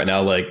forth right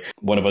now. Like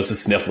one of us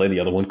is sniffling, the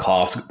other one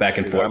coughs back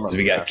and forth because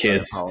we got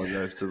kids. I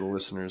apologize to the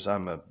listeners.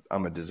 I'm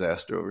a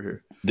disaster over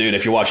here. Dude,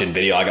 if you're watching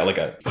video, I got like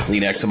a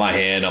Kleenex in my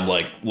hand. I'm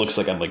like, looks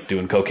like I'm like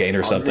doing cocaine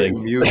or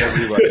something. Mute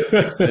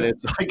everybody. And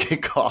it's like a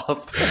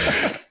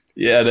cough.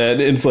 Yeah, and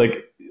it's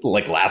like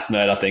last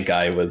night, I think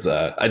I just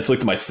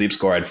looked at my sleep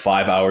score. I had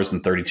 5 hours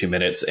and 32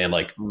 minutes and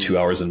like 2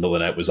 hours in the middle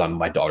of the night was on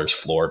my daughter's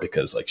floor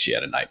because like she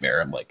had a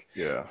nightmare. I'm like,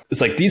 yeah, it's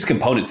like these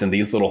components and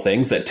these little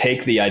things that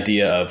take the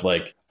idea of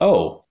like,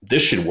 oh,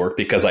 this should work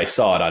because I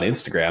saw it on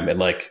Instagram. And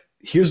like,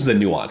 here's the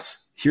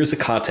nuance. Here's the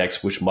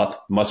context which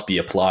must be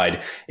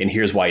applied. And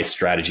here's why a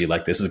strategy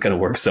like this is going to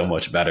work so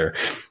much better.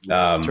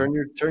 Turn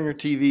your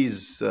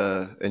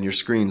TVs and your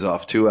screens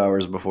off 2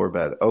 hours before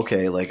bed.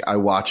 Okay, like I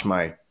watch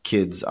my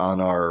kids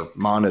on our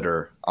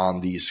monitor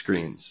on these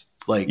screens.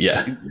 Like,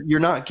 yeah, you're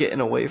not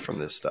getting away from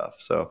this stuff.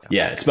 So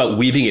yeah, it's about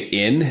weaving it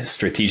in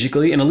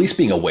strategically and at least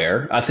being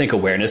aware. I think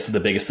awareness is the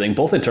biggest thing,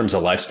 both in terms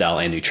of lifestyle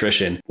and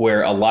nutrition,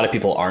 where a lot of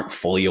people aren't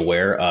fully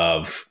aware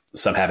of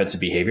some habits and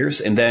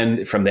behaviors. And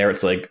then from there,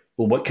 it's like,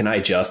 well, what can I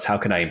adjust? How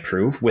can I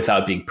improve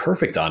without being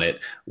perfect on it,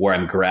 where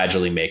I'm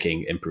gradually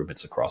making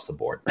improvements across the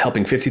board?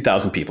 Helping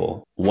 50,000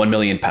 people, 1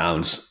 million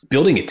pounds,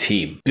 building a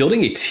team.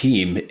 Building a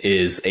team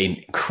is an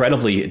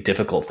incredibly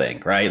difficult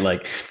thing, right?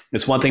 Like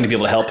it's one thing to be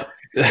able to help.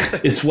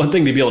 It's one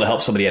thing to be able to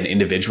help somebody at an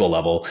individual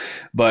level,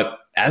 but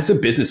as a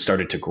business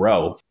started to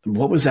grow,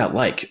 what was that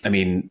like?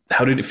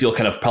 How did it feel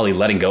kind of probably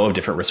letting go of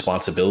different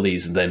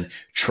responsibilities and then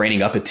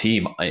training up a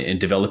team and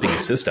developing a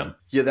system?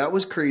 Yeah, that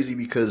was crazy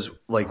because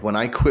like when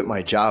I quit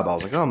my job, I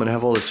was like, oh, I'm going to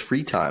have all this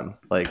free time.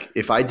 Like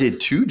if I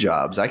did 2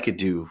 jobs, I could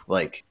do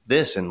like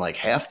this in like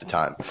half the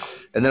time.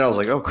 And then I was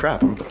like, oh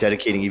crap, I'm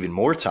dedicating even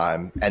more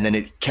time. And then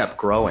it kept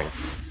growing.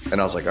 And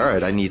I was like, all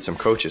right, I need some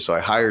coaches. So I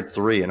hired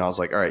 3 and I was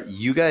like, all right,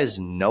 you guys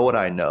know what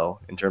I know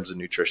in terms of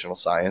nutritional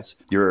science.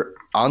 You're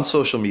on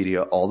social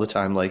media all the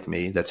time like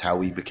me. That's how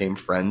we became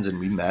friends and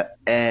we met.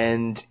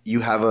 And you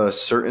have a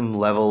certain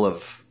level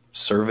of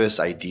service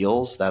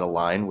ideals that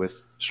align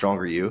with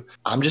Stronger You.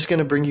 I'm just going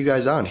to bring you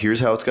guys on. Here's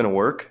how it's going to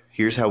work.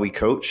 Here's how we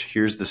coach.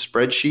 Here's the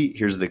spreadsheet.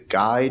 Here's the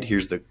guide.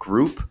 Here's the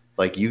group.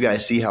 Like you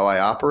guys see how I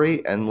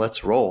operate and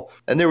let's roll.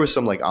 And there was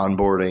some like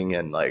onboarding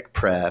and like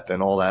prep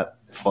and all that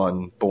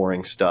fun,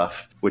 boring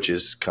stuff, which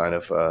is kind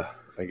of,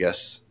 I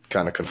guess,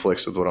 kind of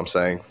conflicts with what I'm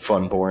saying.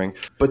 Fun, boring.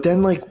 But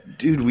then like,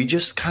 dude, we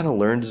just kind of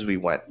learned as we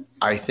went.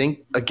 I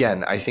think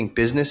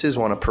businesses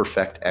want to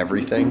perfect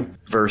everything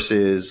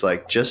versus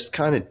like just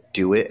kind of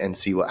do it and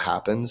see what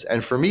happens.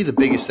 And for me, the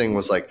biggest thing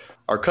was like,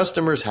 are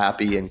customers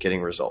happy and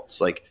getting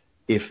results? Like,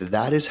 if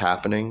that is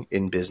happening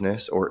in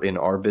business, or in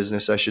our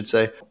business, I should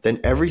say,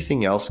 then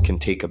everything else can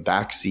take a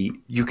back seat.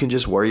 You can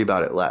just worry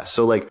about it less.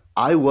 So like,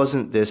 I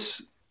wasn't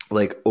this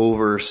like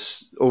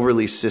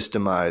overly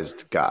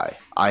systemized guy.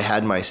 I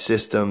had my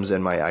systems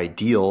and my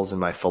ideals and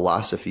my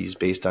philosophies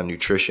based on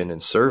nutrition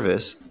and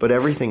service, but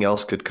everything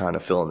else could kind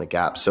of fill in the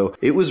gaps. So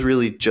it was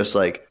really just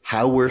like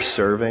how we're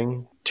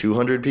serving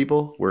 200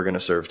 people, we're going to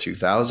serve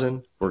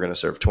 2,000, we're going to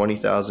serve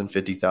 20,000,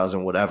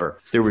 50,000, whatever.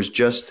 There was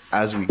just,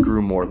 as we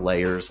grew more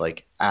layers,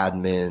 like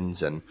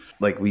admins, and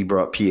like we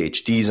brought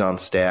PhDs on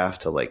staff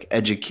to like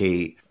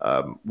educate.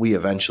 We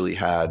eventually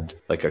had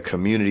like a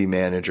community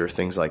manager,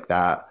 things like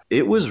that.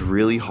 It was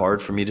really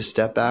hard for me to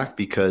step back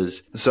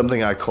because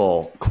something I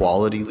call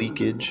quality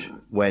leakage.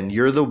 When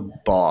you're the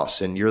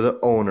boss and you're the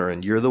owner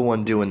and you're the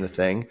one doing the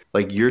thing,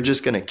 like you're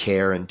just going to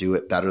care and do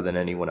it better than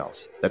anyone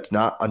else. That's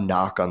not a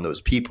knock on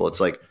those people. It's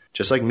like,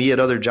 just like me at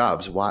other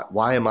jobs,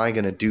 why am I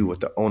going to do what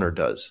the owner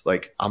does?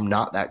 Like, I'm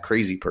not that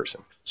crazy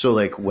person. So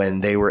like when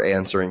they were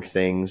answering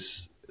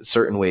things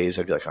certain ways,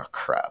 I'd be like, oh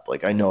crap.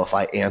 Like I know if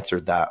I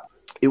answered that,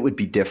 it would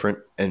be different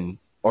and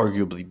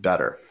arguably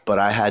better. But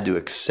I had to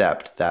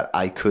accept that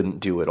I couldn't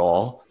do it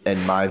all.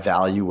 And my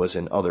value was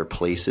in other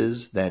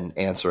places than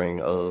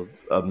answering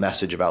a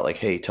message about like,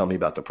 hey, tell me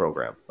about the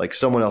program. Like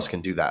someone else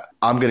can do that.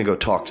 I'm going to go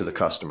talk to the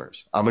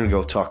customers. I'm going to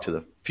go talk to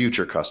the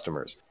future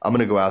customers. I'm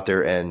going to go out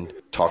there and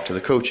talk to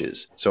the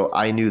coaches. So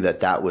I knew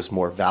that that was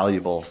more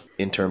valuable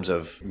in terms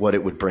of what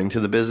it would bring to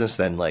the business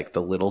than like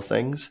the little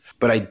things.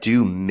 But I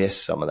do miss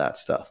some of that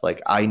stuff.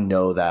 Like I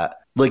know that,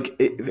 like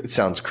it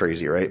sounds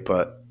crazy, right?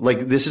 But like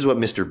this is what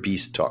Mr.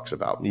 Beast talks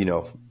about, you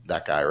know,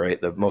 that guy, right?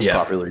 The most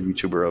popular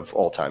YouTuber of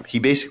all time. He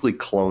basically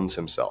clones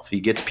himself. He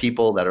gets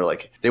people that are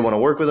like, they want to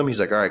work with him. He's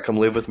like, all right, come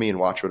live with me and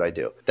watch what I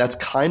do. That's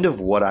kind of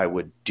what I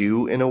would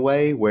do in a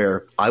way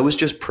where I was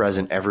just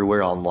present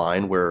everywhere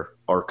online where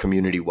our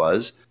community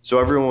was. So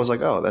everyone was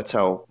like, oh, that's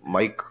how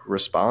Mike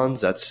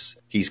responds.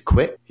 He's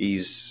quick.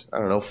 He's, I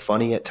don't know,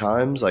 funny at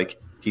times. Like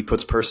he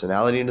puts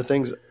personality into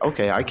things.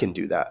 Okay, I can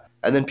do that.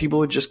 And then people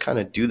would just kind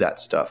of do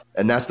that stuff.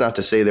 And that's not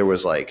to say there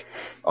was like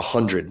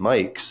 100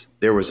 mics.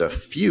 There was a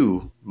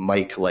few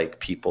mic-like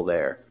people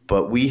there.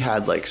 But we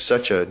had like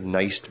such a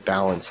nice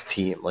balanced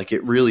team. Like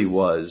it really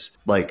was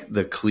like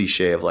the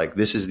cliche of like,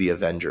 this is the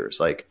Avengers.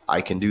 Like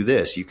I can do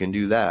this, you can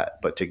do that.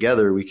 But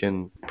together we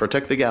can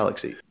protect the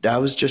galaxy. That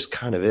was just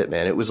kind of it,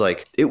 man. It was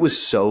like, it was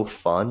so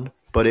fun.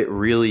 But it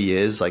really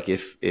is like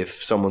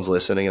if someone's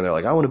listening and they're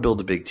like, I want to build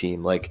a big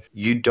team, like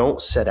you don't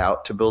set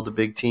out to build a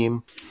big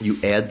team. You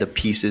add the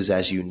pieces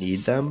as you need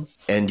them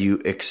and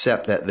you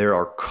accept that there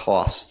are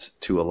costs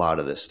to a lot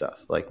of this stuff.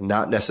 Like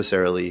not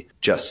necessarily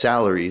just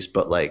salaries,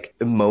 but like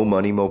mo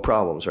money, mo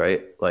problems,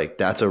 right? Like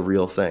that's a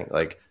real thing.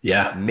 Like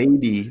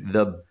maybe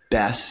the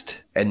best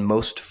and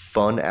most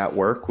fun at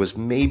work was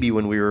maybe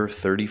when we were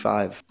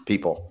 35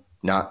 people.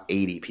 Not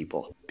 80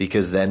 people,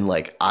 because then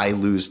like I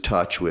lose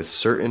touch with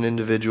certain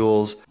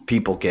individuals.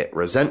 People get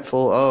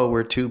resentful. Oh,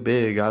 we're too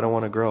big. I don't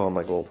want to grow. I'm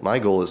like, well, my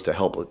goal is to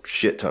help a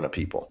shit ton of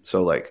people.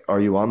 So like, are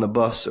you on the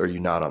bus or are you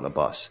not on the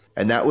bus?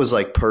 And that was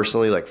like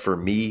personally, like for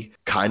me,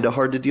 kind of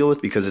hard to deal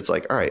with because it's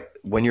like, all right,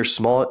 when you're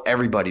small,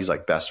 everybody's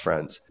like best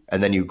friends.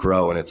 And then you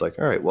grow and it's like,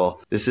 all right, well,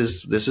 this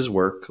is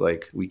work.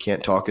 Like we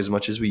can't talk as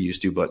much as we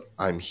used to, but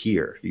I'm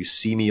here. You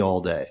see me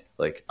all day.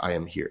 Like I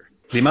am here.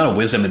 The amount of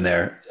wisdom in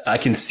there, I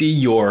can see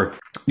your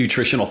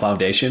nutritional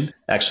foundation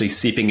actually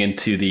seeping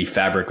into the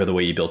fabric of the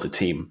way you built a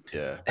team.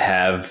 Yeah.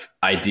 Have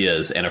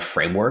ideas and a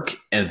framework,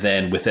 and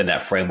then within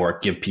that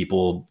framework, give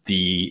people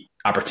the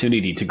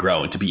opportunity to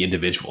grow and to be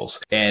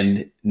individuals.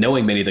 And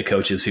knowing many of the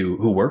coaches who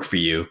work for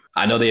you,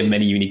 I know they have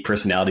many unique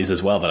personalities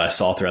as well that I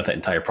saw throughout that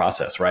entire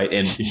process, right?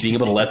 And being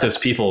able to let those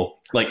people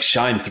like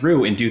shine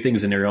through and do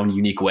things in their own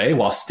unique way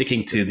while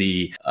sticking to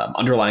the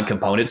underlying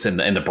components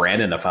and the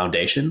brand and the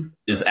foundation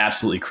is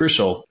absolutely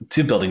crucial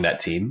to building that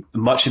team.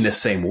 Much in the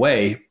same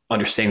way,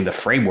 understanding the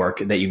framework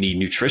that you need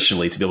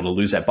nutritionally to be able to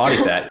lose that body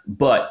fat,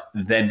 but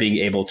then being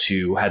able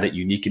to have that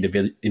unique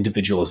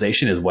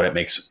individualization is what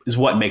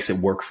makes it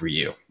work for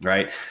you,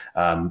 right?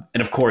 And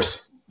of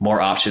course,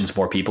 more options,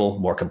 more people,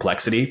 more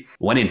complexity.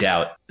 When in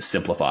doubt,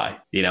 simplify.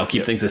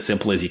 Keep things as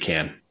simple as you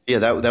can. Yeah,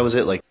 that was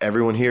it. Like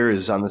everyone here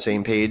is on the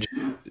same page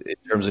in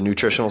terms of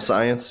nutritional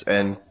science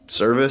and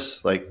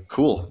service. Like,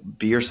 cool,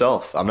 be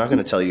yourself. I'm not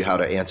going to tell you how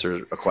to answer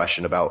a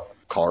question about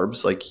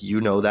carbs. Like, you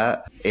know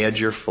that. Add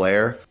your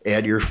flair,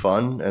 add your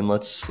fun, and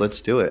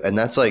let's do it. And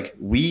that's like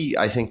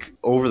I think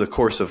over the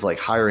course of like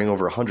hiring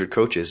over 100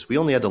 coaches, we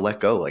only had to let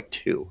go like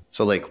 2.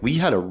 So like we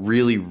had a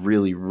really,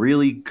 really,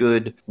 really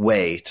good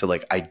way to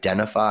like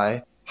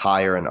identify,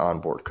 hire, and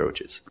onboard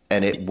coaches.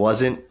 And it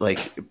wasn't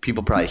like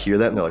people probably hear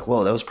that and they're like,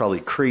 whoa, that was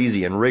probably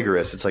crazy and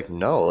rigorous. It's like,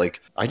 no,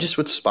 like I just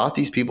would spot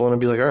these people and I'd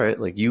be like, all right,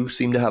 like you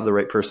seem to have the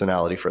right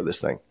personality for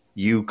this thing.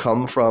 you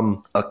come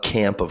from a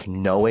camp of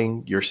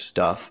knowing your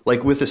stuff.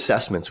 Like with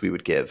assessments we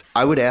would give,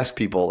 I would ask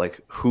people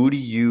like, who do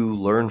you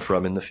learn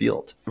from in the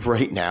field?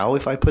 Right now,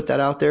 if I put that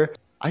out there,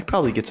 I'd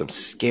probably get some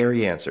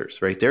scary answers,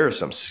 right? There are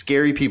some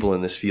scary people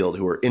in this field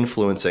who are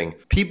influencing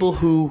people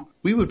who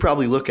we would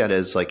probably look at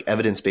as like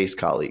evidence-based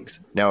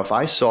colleagues. Now, if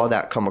I saw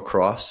that come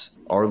across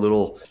our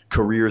little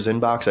careers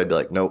inbox, I'd be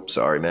like, nope,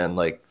 sorry, man.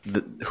 Like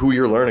who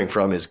you're learning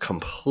from is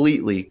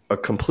a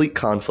complete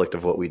conflict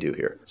of what we do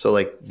here. So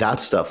like that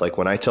stuff, like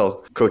when I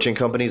tell coaching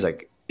companies,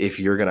 like if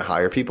you're going to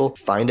hire people,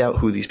 find out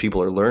who these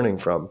people are learning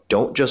from.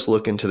 Don't just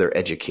look into their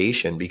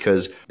education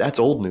because that's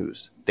old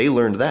news. They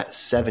learned that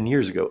 7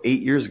 years ago,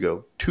 8 years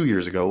ago, 2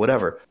 years ago,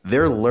 whatever.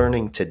 They're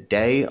learning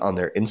today on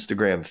their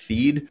Instagram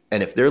feed.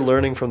 And if they're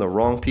learning from the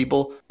wrong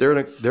people,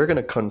 they're going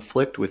to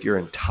conflict with your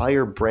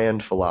entire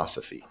brand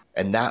philosophy.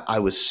 And that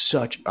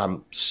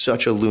I'm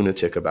such a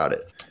lunatic about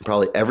it.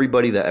 Probably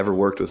everybody that ever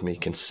worked with me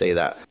can say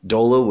that.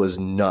 Doehla was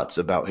nuts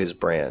about his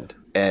brand.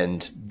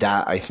 And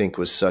that I think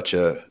was such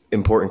a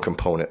important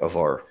component of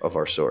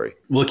our story.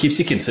 Well, it keeps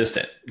you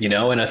consistent,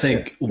 and I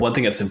think one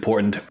thing that's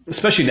important,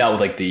 especially now with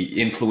like the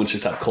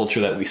influencer type culture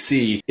that we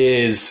see,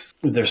 is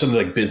there's some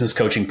like business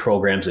coaching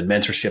programs and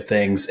mentorship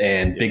things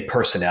and big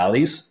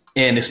personalities.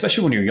 And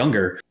especially when you're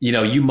younger,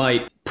 you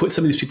might put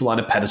some of these people on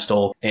a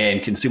pedestal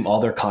and consume all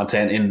their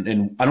content.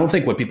 And I don't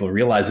think what people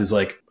realize is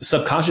like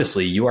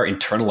subconsciously you are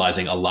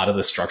internalizing a lot of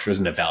the structures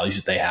and the values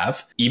that they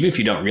have, even if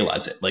you don't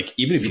realize it. Like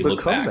even if you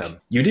look back,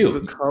 you do. You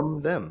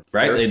become them.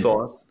 Right? Their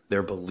thoughts,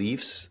 their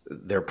beliefs,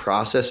 their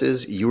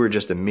processes, you are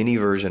just a mini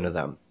version of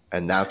them.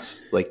 And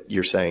that's like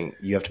you're saying,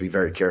 you have to be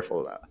very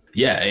careful of that.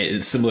 Yeah,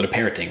 it's similar to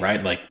parenting,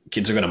 right? Like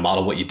kids are going to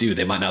model what you do.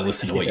 They might not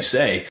listen to what you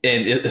say.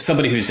 And as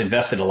somebody who's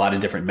invested a lot in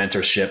different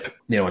mentorship,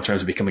 in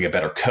terms of becoming a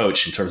better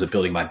coach, in terms of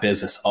building my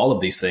business, all of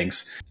these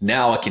things,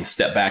 now I can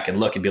step back and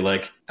look and be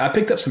like, I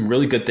picked up some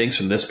really good things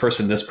from this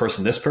person, this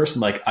person, this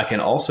person. Like I can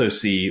also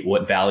see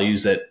what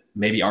values that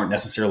maybe aren't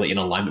necessarily in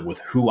alignment with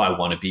who I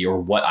want to be or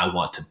what I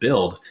want to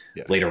build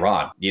later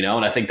on,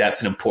 and I think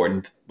that's an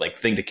important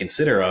thing to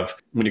consider of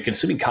when you're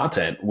consuming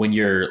content, when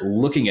you're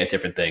looking at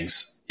different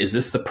things. Is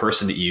this the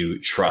person that you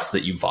trust,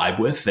 that you vibe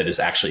with, that is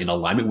actually in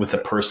alignment with the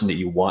person that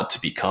you want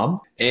to become?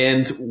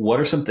 And what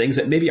are some things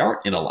that maybe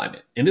aren't in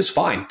alignment? And it's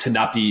fine to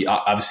not be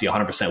obviously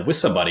 100% with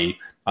somebody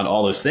on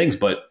all those things,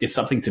 but it's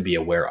something to be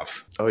aware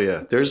of. Oh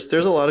yeah. There's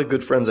a lot of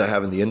good friends I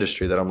have in the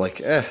industry that I'm like,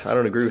 I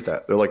don't agree with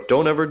that. They're like,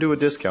 don't ever do a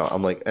discount.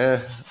 I'm like,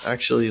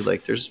 actually,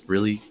 there's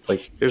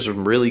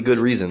some really good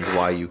reasons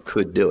why you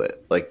could do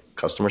it. Like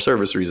customer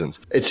service reasons.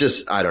 It's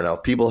just, I don't know.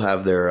 People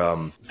have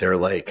their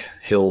like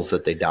hills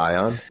that they die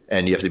on,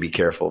 and you have to be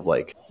careful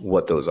of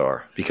what those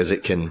are, because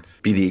it can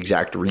be the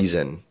exact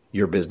reason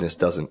your business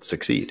doesn't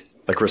succeed.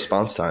 Like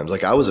response times.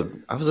 Like I was a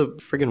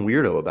friggin'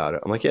 weirdo about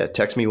it. I'm like, yeah,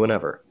 text me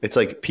whenever. It's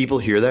like people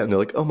hear that and they're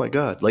like, oh my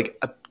God.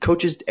 Like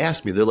coaches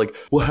ask me, they're like,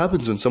 what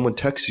happens when someone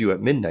texts you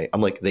at midnight?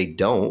 I'm like, they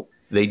don't.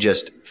 They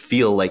just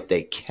feel like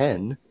they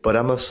can, but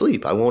I'm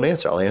asleep. I won't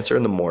answer. I'll answer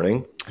in the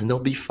morning and they'll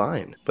be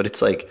fine. But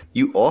it's like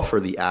you offer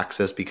the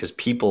access because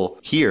people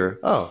hear,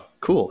 oh,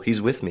 cool,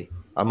 he's with me.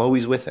 I'm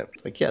always with him.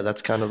 Like, yeah,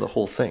 that's kind of the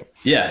whole thing.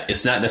 Yeah,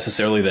 it's not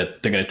necessarily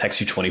that they're going to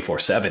text you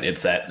 24/7.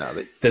 It's that,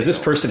 does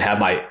this person have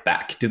my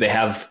back? Do they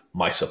have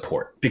my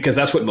support? Because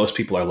that's what most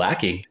people are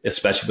lacking,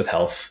 especially with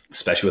health,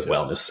 especially with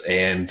wellness.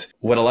 And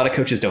what a lot of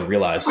coaches don't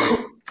realize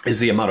is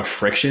the amount of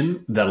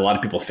friction that a lot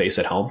of people face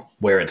at home,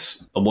 where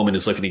it's a woman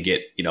is looking to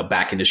get,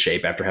 back into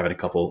shape after having a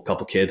couple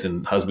kids,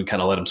 and husband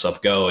kind of let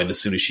himself go. And as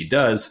soon as she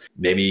does,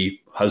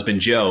 maybe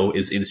husband Joe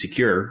is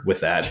insecure with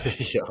that.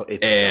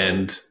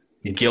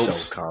 It's guilt's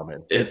so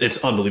common.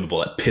 It's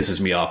unbelievable. It pisses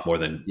me off more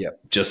than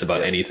just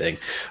about anything.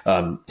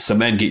 So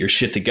men, get your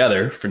shit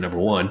together for number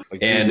one.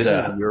 And this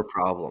is your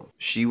problem.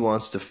 She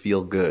wants to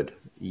feel good.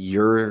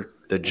 You're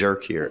the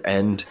jerk here,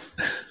 and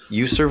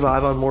you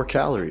survive on more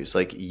calories.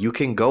 Like you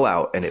can go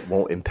out and it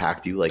won't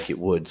impact you like it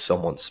would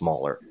someone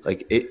smaller.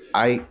 Like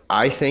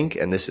I think,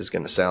 and this is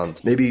going to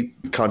sound maybe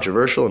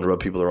controversial and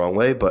rub people the wrong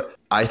way, but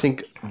I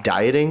think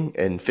dieting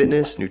and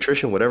fitness,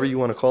 nutrition, whatever you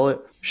want to call it,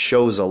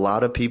 shows a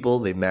lot of people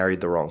they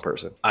married the wrong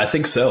person. I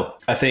think so.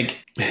 I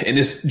think, and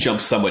this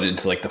jumps somewhat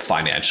into the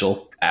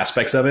financial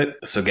aspects of it.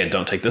 So again,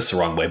 don't take this the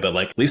wrong way, but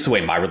at least the way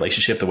my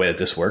relationship, the way that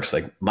this works,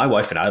 my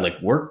wife and I,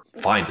 we're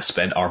fine to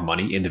spend our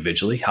money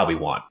individually how we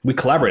want. We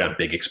collaborate on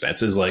big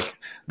expenses. I'm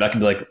not gonna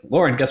be like,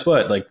 Lauren, guess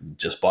what?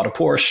 Just bought a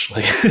Porsche.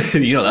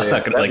 That's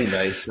not gonna be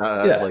nice.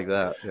 Like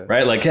that. Yeah.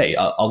 Right. Hey,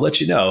 I'll let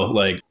you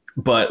know.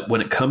 But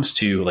when it comes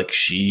to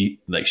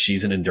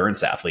she's an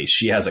endurance athlete,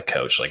 she has a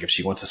coach. If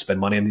she wants to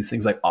spend money on these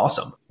things,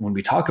 awesome. When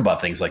we talk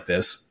about things like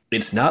this,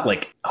 it's not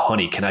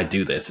honey, can I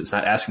do this? It's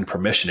not asking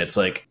permission. It's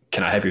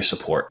can I have your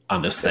support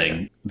on this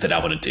thing that I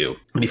want to do?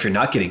 And if you're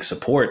not getting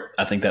support,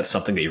 I think that's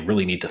something that you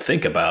really need to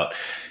think about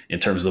in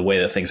terms of the way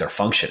that things are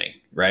functioning.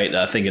 right?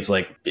 I think it's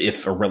like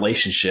if a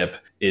relationship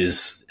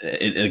is,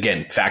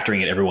 again,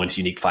 factoring in everyone's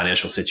unique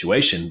financial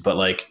situation, but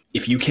like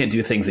if you can't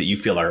do things that you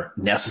feel are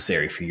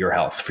necessary for your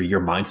health, for your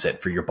mindset,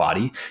 for your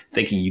body,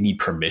 thinking you need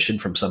permission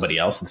from somebody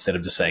else instead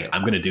of just saying,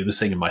 I'm going to do this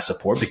thing in my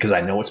support because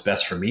I know what's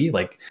best for me,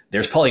 like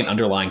there's probably an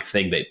underlying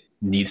thing that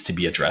needs to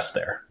be addressed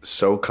there.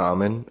 So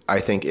common.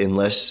 I think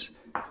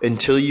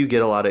until you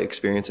get a lot of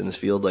experience in this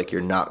field, like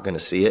you're not going to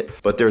see it.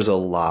 But there's a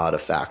lot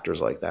of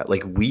factors like that.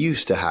 Like we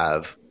used to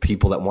have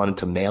people that wanted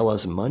to mail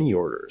us money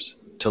orders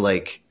to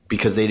like,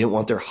 because they didn't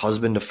want their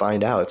husband to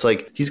find out. It's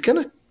like, he's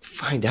going to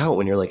find out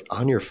when you're like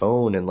on your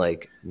phone and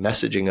like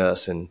messaging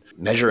us and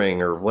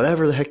measuring or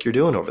whatever the heck you're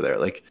doing over there.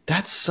 Like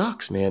that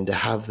sucks, man, to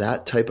have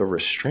that type of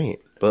restraint.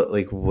 But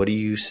like, what do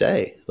you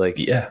say? Like,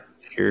 yeah,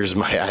 here's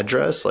my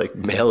address, like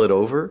mail it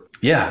over.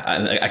 Yeah,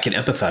 I can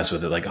empathize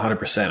with it like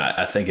 100%.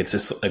 I think it's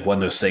just like one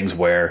of those things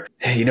where,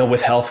 you know,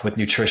 with health, with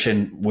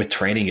nutrition, with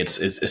training, it's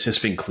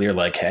just being clear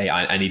like, hey,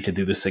 I need to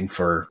do this thing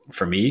for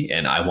me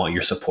and I want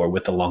your support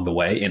with along the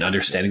way, and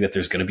understanding that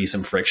there's going to be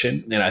some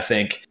friction. And I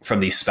think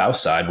from the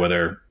spouse side,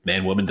 whether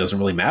man, woman, doesn't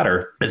really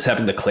matter, is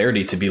having the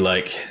clarity to be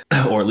like,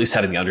 or at least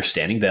having the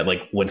understanding that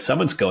like when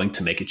someone's going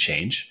to make a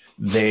change,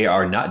 they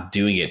are not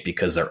doing it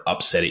because they're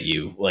upset at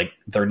you. Like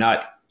they're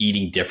not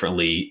eating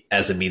differently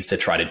as a means to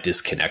try to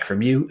disconnect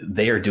from you.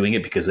 They are doing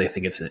it because they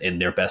think it's in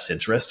their best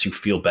interest to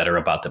feel better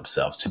about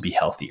themselves, to be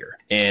healthier.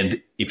 And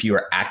if you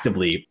are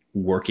actively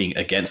working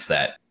against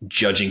that,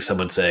 judging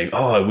someone saying,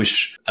 oh, I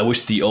wish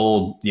the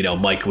old, you know,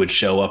 Mike would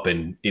show up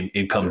and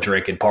come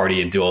drink and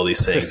party and do all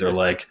these things, or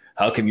like,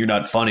 how come you're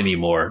not fun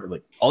anymore?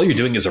 Like all you're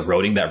doing is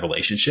eroding that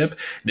relationship.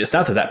 And it's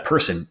not that that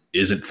person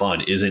isn't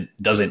fun,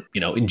 doesn't,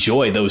 you know,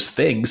 enjoy those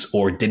things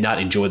or did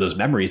not enjoy those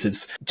memories.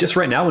 It's just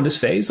right now in this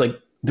phase, like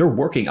they're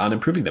working on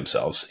improving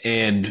themselves.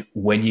 And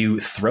when you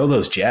throw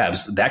those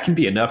jabs, that can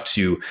be enough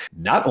to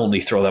not only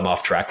throw them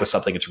off track with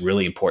something that's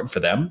really important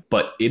for them,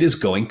 but it is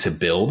going to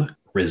build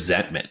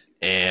resentment.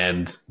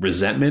 And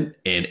resentment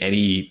in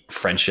any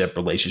friendship,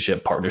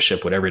 relationship,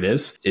 partnership, whatever it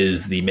is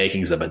the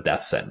makings of a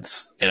death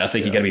sentence. And I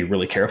think you got to be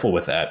really careful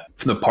with that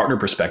from the partner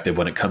perspective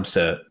when it comes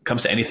to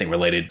anything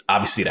related,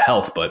 obviously to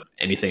health, but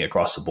anything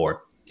across the board.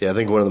 Yeah, I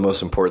think one of the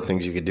most important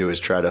things you could do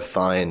is try to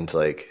find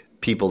like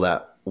people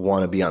that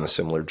want to be on a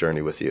similar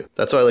journey with you.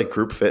 That's why I like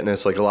group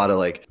fitness. Like a lot of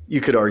like,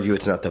 you could argue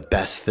it's not the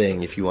best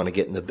thing if you want to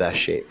get in the best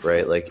shape,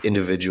 right? Like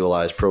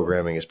individualized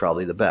programming is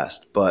probably the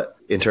best. But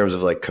in terms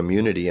of like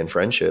community and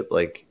friendship,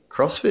 like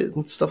CrossFit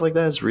and stuff like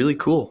that is really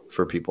cool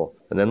for people.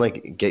 And then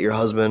like get your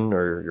husband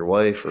or your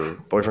wife or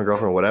boyfriend,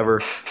 girlfriend,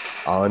 whatever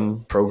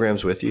on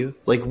programs with you.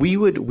 Like we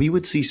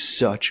would see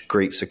such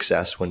great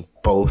success when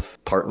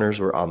both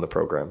partners were on the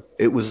program.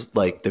 It was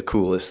like the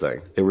coolest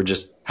thing. They were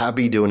just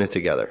happy doing it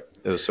together.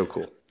 It was so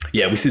cool.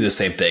 Yeah, we see the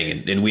same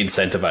thing, and we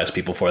incentivize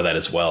people for that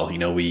as well. You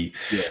know, we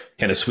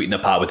kind of sweeten the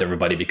pot with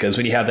everybody, because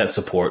when you have that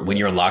support, when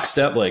you're in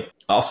lockstep, like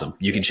awesome,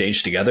 you can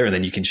change together, and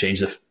then you can change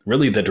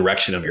the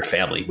direction of your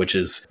family, which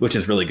is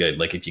really good.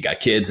 Like if you got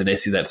kids and they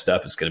see that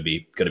stuff, it's going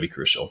to be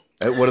crucial.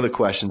 One of the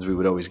questions we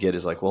would always get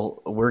is like,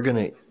 well, we're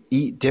going to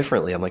eat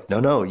differently. I'm like,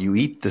 no, you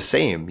eat the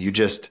same. You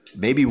just,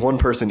 maybe one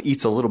person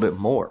eats a little bit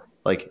more.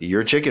 Like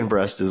your chicken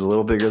breast is a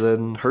little bigger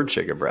than her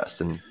chicken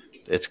breast, and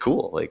it's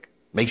cool. Like,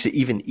 makes it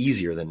even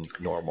easier than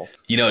normal.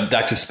 You know,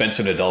 Dr.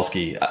 Spencer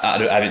Nadolsky, I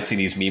haven't seen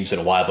these memes in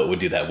a while, but would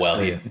do that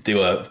well. He'd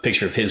do a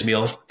picture of his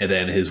meal and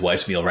then his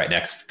wife's meal right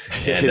next.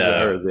 And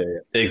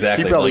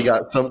exactly. He probably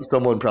got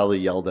someone probably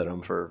yelled at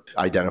him for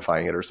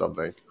identifying it or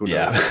something. Who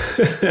knows?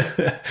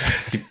 Yeah.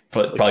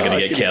 Probably going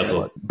to get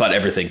canceled, but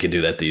everything can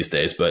do that these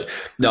days. But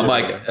no,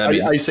 Mike,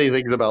 I say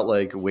things about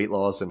like weight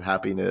loss and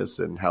happiness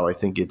and how I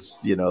think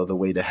it's, you know, the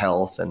way to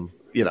health, and,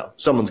 you know,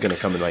 someone's going to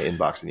come in my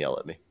inbox and yell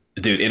at me.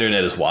 Dude,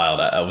 internet is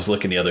wild. I was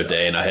looking the other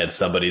day and I had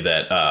somebody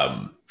that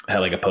had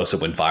like a post that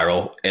went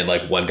viral, and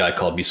like one guy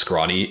called me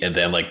scrawny, and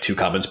then like 2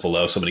 comments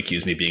below someone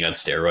accused me of being on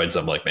steroids.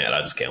 I'm like, man, I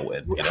just can't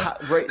win. You know?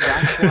 Right.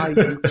 That's why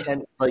you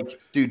can,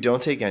 like, dude,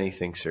 don't take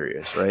anything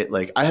serious, right?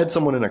 Like I had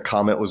someone in a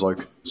comment was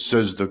like,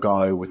 says the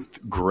guy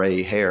with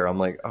gray hair. I'm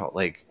like, oh,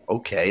 like,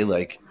 okay,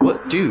 like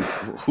what, dude,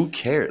 who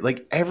cares?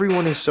 Like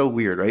everyone is so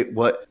weird, right?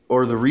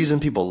 Or the reason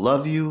people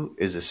love you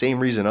is the same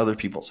reason other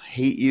people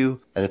hate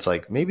you. And it's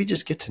like, maybe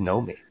just get to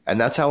know me. And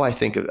that's how I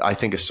think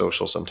of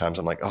social sometimes.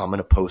 I'm like, oh, I'm going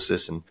to post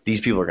this and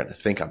these people are going to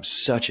think I'm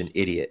such an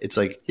idiot. It's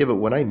like, yeah, but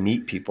when I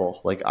meet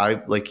people,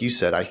 like you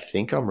said, I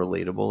think I'm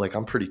relatable. Like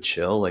I'm pretty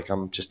chill. Like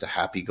I'm just a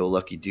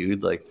happy-go-lucky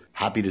dude, like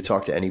happy to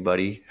talk to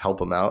anybody, help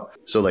them out.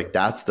 So like,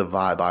 that's the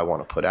vibe I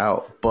want to put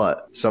out.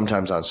 But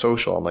sometimes on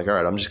social, I'm like, all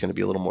right, I'm just going to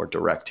be a little more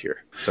direct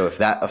here. So if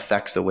that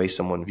affects the way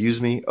someone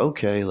views me,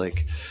 okay,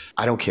 like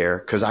I don't care,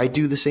 because I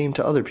do the same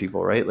to other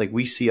people, right? Like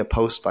we see a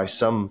post by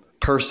some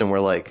person we're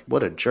like,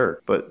 what a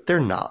jerk. But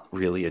they're not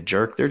really a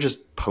jerk. They're just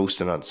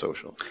posting on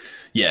social.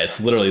 Yeah,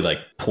 it's literally like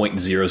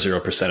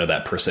 0.00% of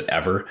that person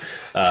ever,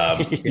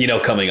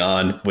 coming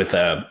on with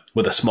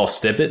a small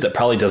snippet that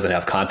probably doesn't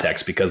have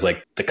context, because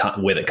like the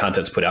way that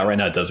content's put out right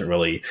now, it doesn't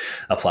really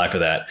apply for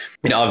that.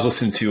 I was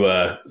listening to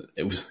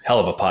it was a hell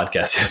of a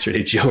podcast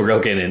yesterday, Joe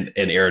Rogan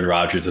and Aaron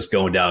Rodgers just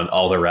going down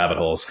all the rabbit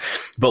holes.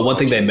 But one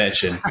thing they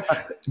mentioned,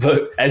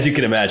 but as you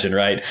can imagine,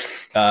 right?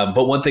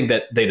 But one thing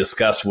that they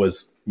discussed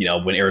was,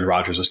 when Aaron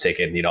Rodgers was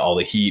taking, all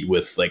the heat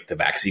with like the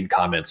vaccine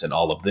comments and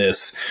all of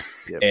this.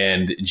 Yep.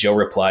 And Joe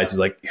replies, is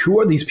like, who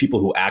are these people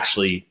who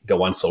actually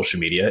go on social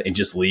media and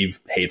just leave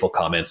hateful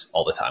comments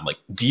all the time? Like,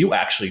 do you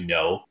actually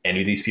know any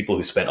of these people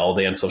who spend all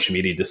day on social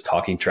media just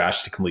talking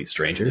trash to complete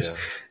strangers?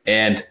 Yeah.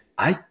 And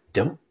I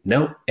don't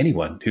know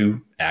anyone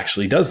who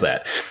actually does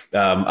that.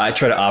 I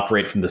try to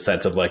operate from the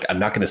sense of like, I'm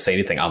not going to say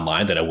anything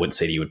online that I wouldn't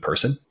say to you in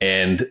person.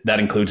 And that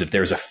includes if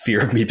there's a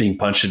fear of me being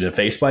punched in the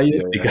face by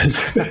you,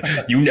 because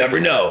you never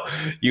know.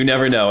 You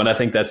never know. And I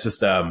think that's just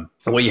the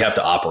way you have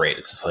to operate.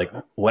 It's just like,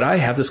 would I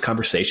have this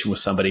conversation with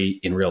somebody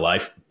in real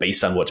life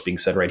based on what's being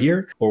said right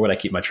here? Or would I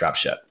keep my trap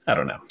shut? I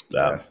don't know.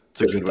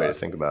 It's a good way to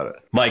think about it.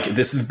 Mike,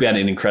 this has been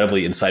an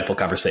incredibly insightful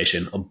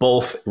conversation,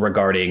 both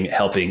regarding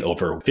helping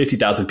over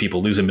 50,000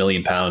 people lose 1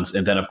 million pounds,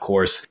 and then, of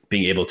course,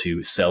 being able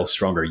to sell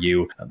Stronger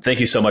You. Thank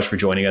you so much for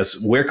joining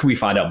us. Where can we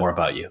find out more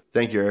about you?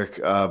 Thank you, Eric.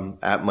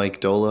 At Mike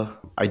Doehla.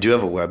 I do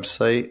have a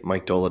website,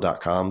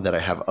 MikeDoehla.com, that I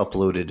have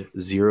uploaded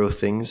 0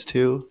 things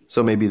to.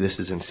 So maybe this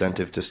is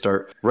incentive to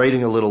start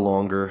writing a little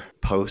longer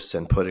posts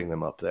and putting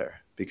them up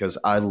there. Because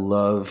I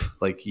love,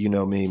 like,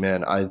 me,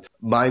 man.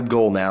 My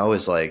goal now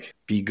is like,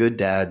 be good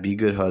dad, be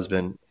good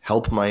husband,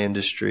 help my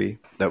industry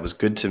that was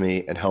good to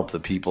me, and help the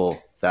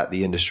people that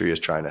the industry is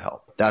trying to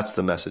help. That's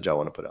the message I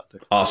want to put out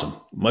there. Awesome.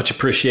 Much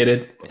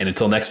appreciated. And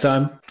until next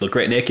time, look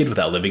great naked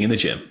without living in the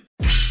gym.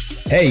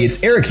 Hey,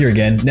 it's Eric here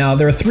again. Now,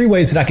 there are 3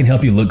 ways that I can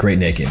help you look great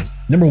naked.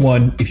 Number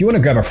 1, if you want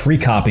to grab a free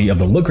copy of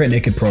the Look Great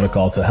Naked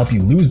protocol to help you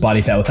lose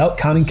body fat without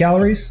counting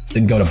calories,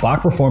 then go to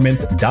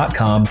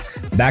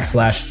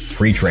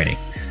bachperformance.com/free training.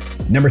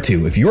 Number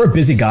 2, if you're a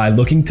busy guy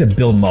looking to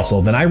build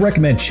muscle, then I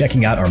recommend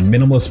checking out our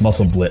Minimalist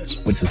Muscle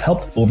Blitz, which has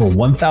helped over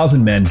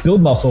 1,000 men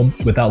build muscle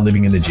without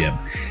living in the gym.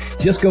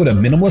 Just go to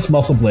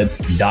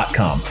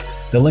minimalistmuscleblitz.com.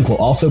 The link will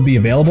also be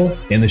available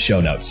in the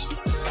show notes.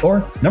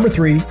 Or number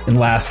 3, and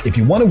last, if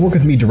you want to work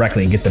with me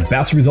directly and get the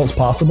best results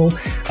possible,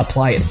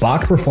 apply at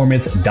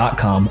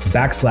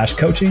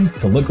bachperformance.com/coaching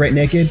to look great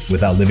naked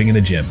without living in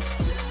the gym.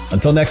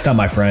 Until next time,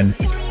 my friend,